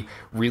NYC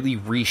really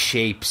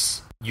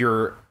reshapes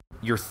your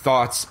your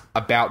thoughts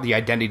about the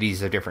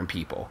identities of different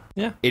people.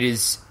 Yeah. It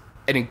is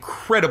an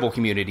incredible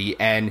community,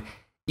 and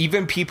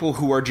even people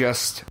who are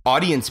just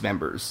audience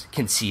members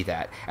can see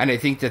that. And I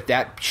think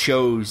that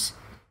shows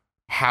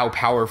how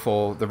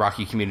powerful the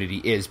Rocky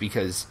community is,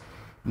 because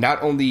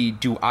not only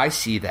do I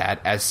see that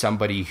as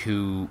somebody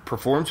who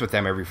performs with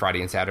them every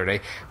Friday and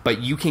Saturday,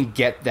 but you can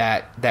get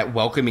that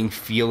welcoming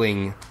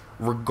feeling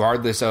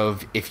regardless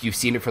of if you've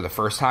seen it for the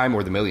first time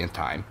or the millionth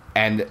time.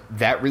 And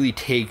that really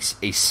takes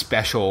a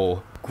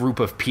special group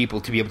of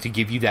people to be able to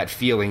give you that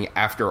feeling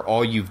after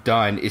all you've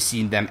done is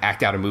seen them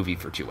act out a movie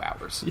for 2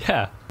 hours.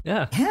 Yeah.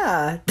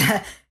 Yeah,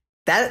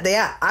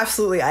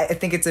 absolutely. I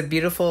think it's a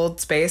beautiful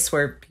space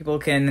where people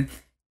can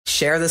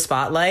share the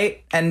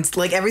spotlight and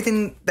like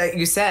everything that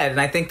you said.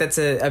 And I think that's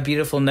a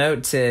beautiful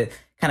note to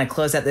kind of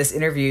close out this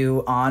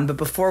interview on. But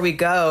before we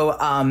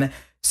go,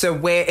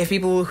 so if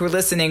people who are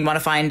listening want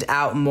to find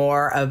out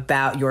more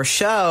about your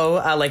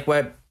show, like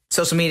what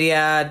social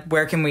media,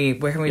 where can we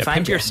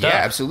find your stuff?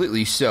 Yeah,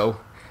 absolutely. So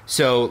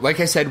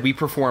like I said, we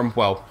perform,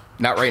 well,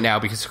 not right now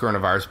because of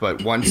coronavirus,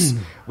 but once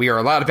we are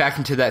allowed back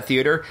into that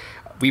theater,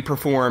 we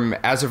perform,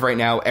 as of right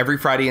now, every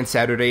Friday and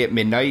Saturday at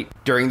midnight.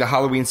 During the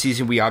Halloween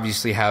season, we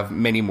obviously have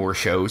many more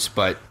shows,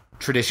 but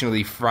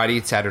traditionally Friday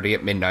and Saturday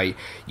at midnight.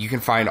 You can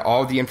find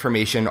all the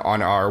information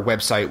on our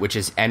website, which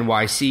is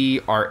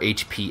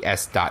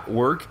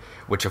NYCRHPS.org,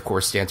 which of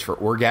course stands for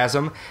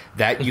orgasm.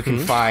 That you can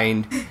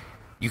find...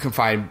 You can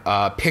find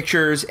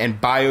pictures and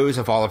bios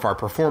of all of our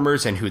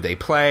performers and who they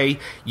play.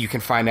 You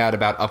can find out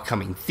about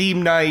upcoming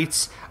theme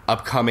nights,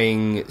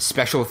 upcoming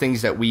special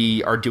things that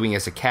we are doing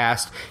as a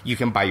cast. You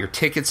can buy your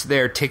tickets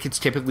there. Tickets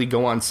typically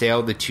go on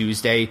sale the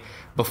Tuesday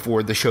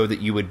before the show that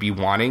you would be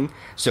wanting.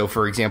 So,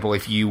 for example,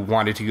 if you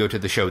wanted to go to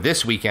the show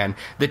this weekend,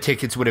 the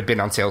tickets would have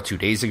been on sale 2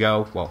 days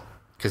ago. Well,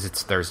 because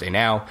it's Thursday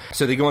now.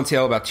 So they go on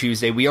sale about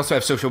Tuesday. We also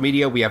have social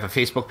media. We have a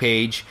Facebook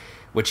page,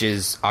 which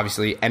is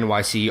obviously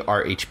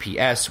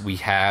NYCRHPS. We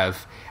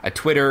have a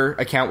Twitter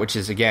account, which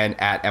is, again,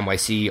 at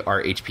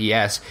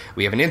NYCRHPS.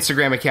 We have an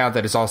Instagram account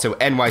that is also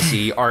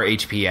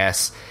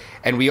NYCRHPS.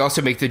 And we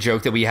also make the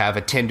joke that we have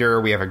a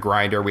Tinder, we have a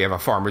Grindr, we have a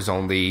Farmers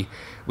Only,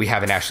 we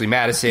have an Ashley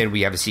Madison,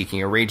 we have a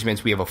Seeking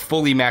Arrangements, we have a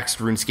fully maxed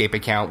RuneScape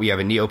account, we have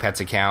a Neopets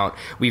account,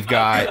 we've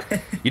got,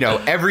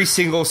 every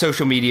single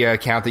social media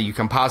account that you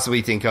can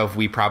possibly think of,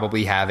 we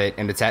probably have it,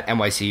 and it's at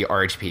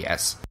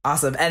NYCRHPS.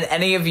 Awesome. And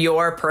any of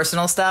your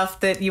personal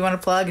stuff that you want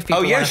to plug if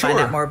people want to find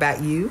out more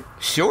about you?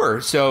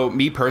 Sure. So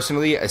me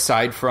personally,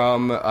 aside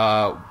from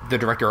the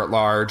director at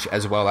large,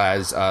 as well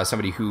as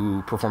somebody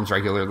who performs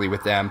regularly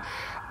with them,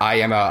 I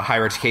am a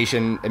higher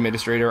education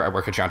administrator. I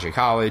work at John Jay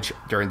College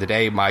during the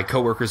day. My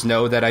coworkers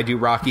know that I do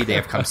Rocky. They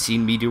have come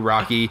seen me do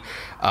Rocky.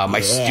 My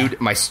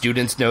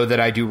students know that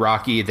I do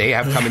Rocky. They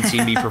have come and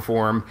seen me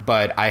perform.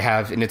 But I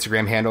have an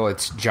Instagram handle.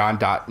 It's John.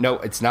 No,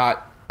 it's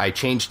not. I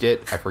changed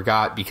it. I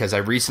forgot because I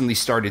recently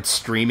started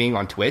streaming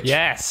on Twitch.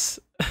 Yes.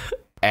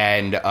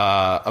 And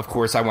of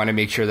course, I want to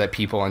make sure that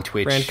people on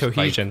Twitch brand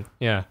cohesion.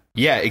 Yeah.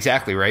 Yeah,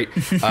 exactly, right?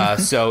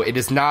 So it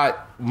is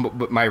not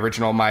my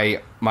original. My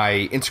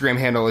Instagram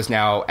handle is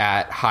now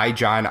at Hi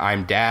John,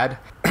 I'm Dad.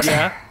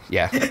 Yeah.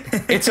 Yeah.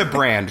 It's a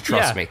brand,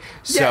 trust me.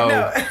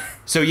 So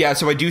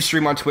so I do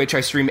stream on Twitch.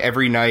 I stream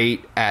every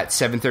night at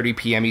 7:30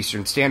 p.m.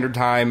 Eastern Standard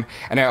Time,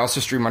 and I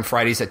also stream on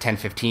Fridays at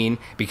 10:15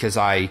 because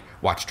I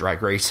watch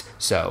Drag Race,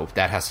 so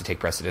that has to take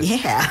precedence.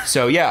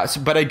 Yeah.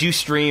 But I do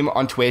stream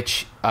on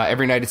Twitch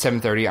every night at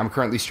 7:30. I'm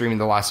currently streaming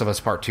The Last of Us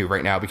Part 2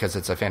 right now because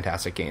it's a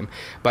fantastic game.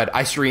 But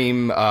I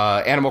stream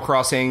Animal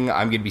Crossing.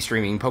 I'm going to be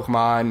streaming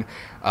Pokemon,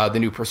 the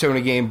new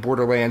Persona game,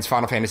 Borderlands,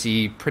 Final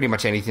Fantasy, pretty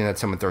much anything that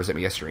someone throws at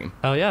me, I stream.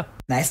 Oh, yeah.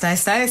 Nice.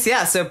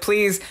 Yeah, so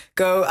please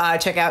go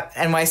check out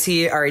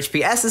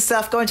NYCRHPS's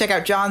stuff. Go and check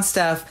out John's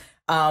stuff.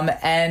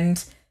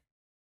 And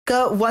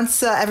go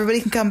once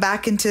everybody can come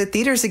back into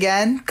theaters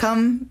again,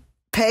 come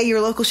pay your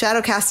local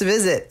Shadowcast a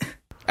visit.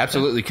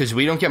 Absolutely, because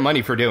we don't get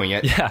money for doing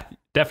it. Yeah,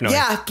 definitely.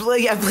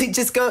 Yeah, please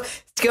just go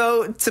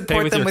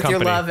support them with your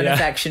love and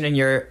affection and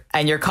your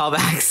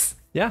callbacks.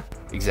 Yeah,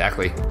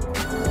 exactly.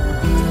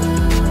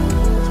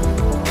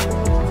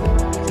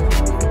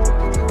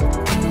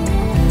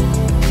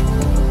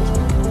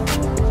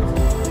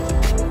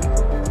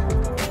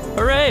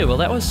 Hooray! Well,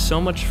 that was so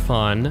much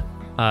fun.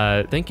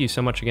 Thank you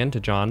so much again to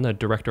John, the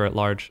director at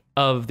large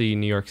of the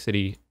New York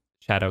City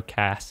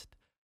Shadowcast.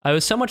 It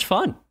was so much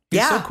fun.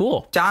 He's so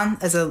cool. John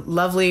is a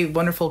lovely,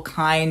 wonderful,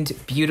 kind,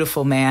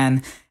 beautiful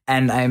man,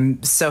 and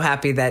I'm so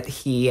happy that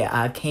he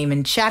came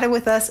and chatted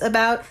with us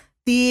about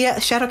the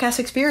Shadowcast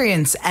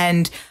experience.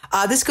 And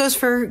this goes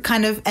for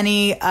kind of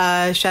any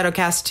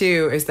Shadowcast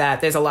too, is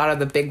that there's a lot of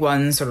the big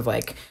ones sort of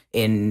like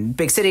in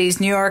big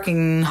cities, New York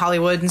and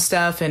Hollywood and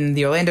stuff, and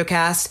the Orlando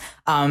cast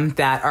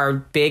that are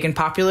big and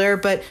popular,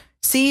 but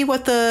see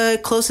what the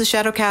closest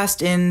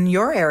Shadowcast in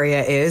your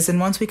area is.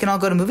 And once we can all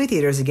go to movie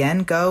theaters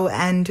again, go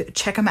and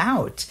check them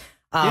out.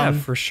 Yeah,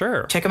 for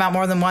sure. Check them out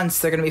more than once.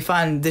 They're going to be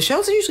fun. The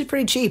shows are usually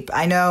pretty cheap.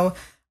 I know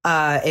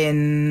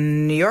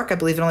in New York, I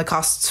believe it only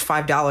costs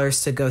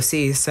 $5 to go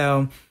see.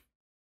 So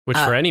Which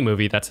for any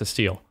movie, that's a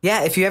steal.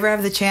 Yeah, if you ever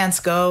have the chance,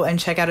 go and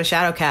check out a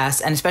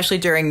Shadowcast. And especially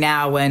during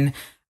now when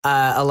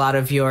a lot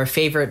of your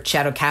favorite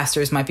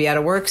Shadowcasters might be out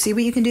of work, see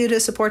what you can do to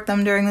support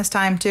them during this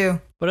time,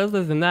 too. But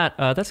other than that,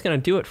 that's going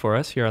to do it for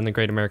us here on The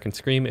Great American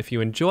Scream. If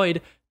you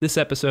enjoyed this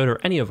episode or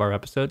any of our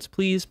episodes,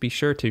 please be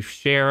sure to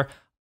share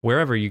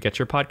wherever you get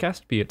your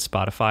podcast, be it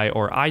Spotify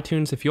or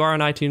iTunes. If you are on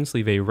iTunes,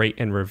 leave a rate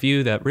and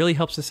review. That really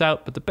helps us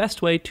out. But the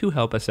best way to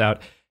help us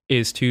out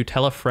is to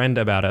tell a friend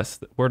about us.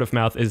 Word of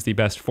mouth is the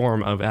best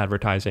form of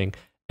advertising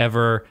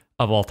ever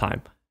of all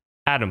time.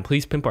 Adam,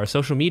 please pimp our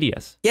social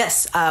medias.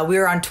 Yes, we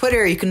are on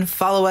Twitter. You can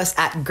follow us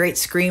at Great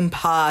Scream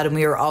Pod, and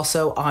we are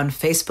also on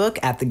Facebook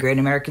at The Great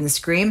American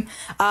Scream.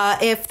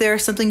 If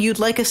there's something you'd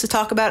like us to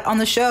talk about on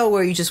the show,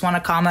 or you just want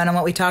to comment on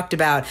what we talked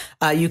about,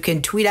 you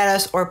can tweet at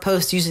us or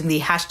post using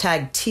the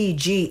hashtag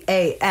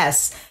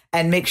TGAS,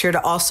 and make sure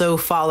to also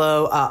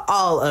follow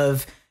all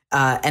of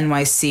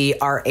NYCRHPS's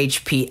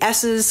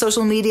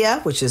social media,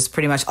 which is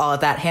pretty much all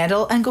at that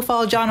handle, and go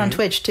follow John on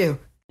Twitch too.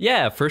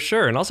 Yeah, for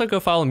sure. And also go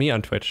follow me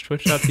on Twitch,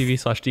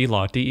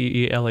 twitch.tv/DLaw,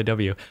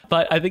 DEELAW.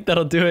 But I think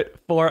that'll do it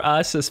for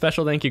us. A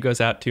special thank you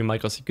goes out to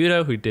Michael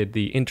Segudo, who did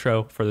the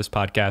intro for this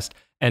podcast,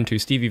 and to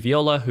Stevie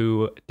Viola,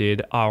 who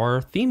did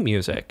our theme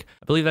music.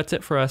 I believe that's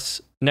it for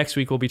us. Next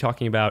week, we'll be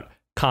talking about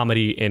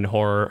comedy in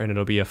horror, and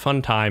it'll be a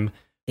fun time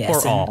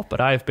for all. But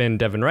I've been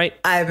Devin Wright.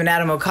 I've been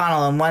Adam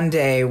O'Connell, and one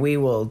day we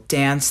will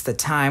dance the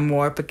time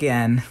warp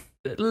again.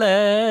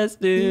 Let's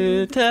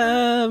do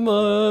time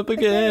warp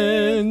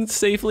again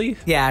safely.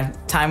 Yeah,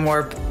 time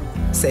warp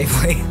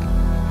safely.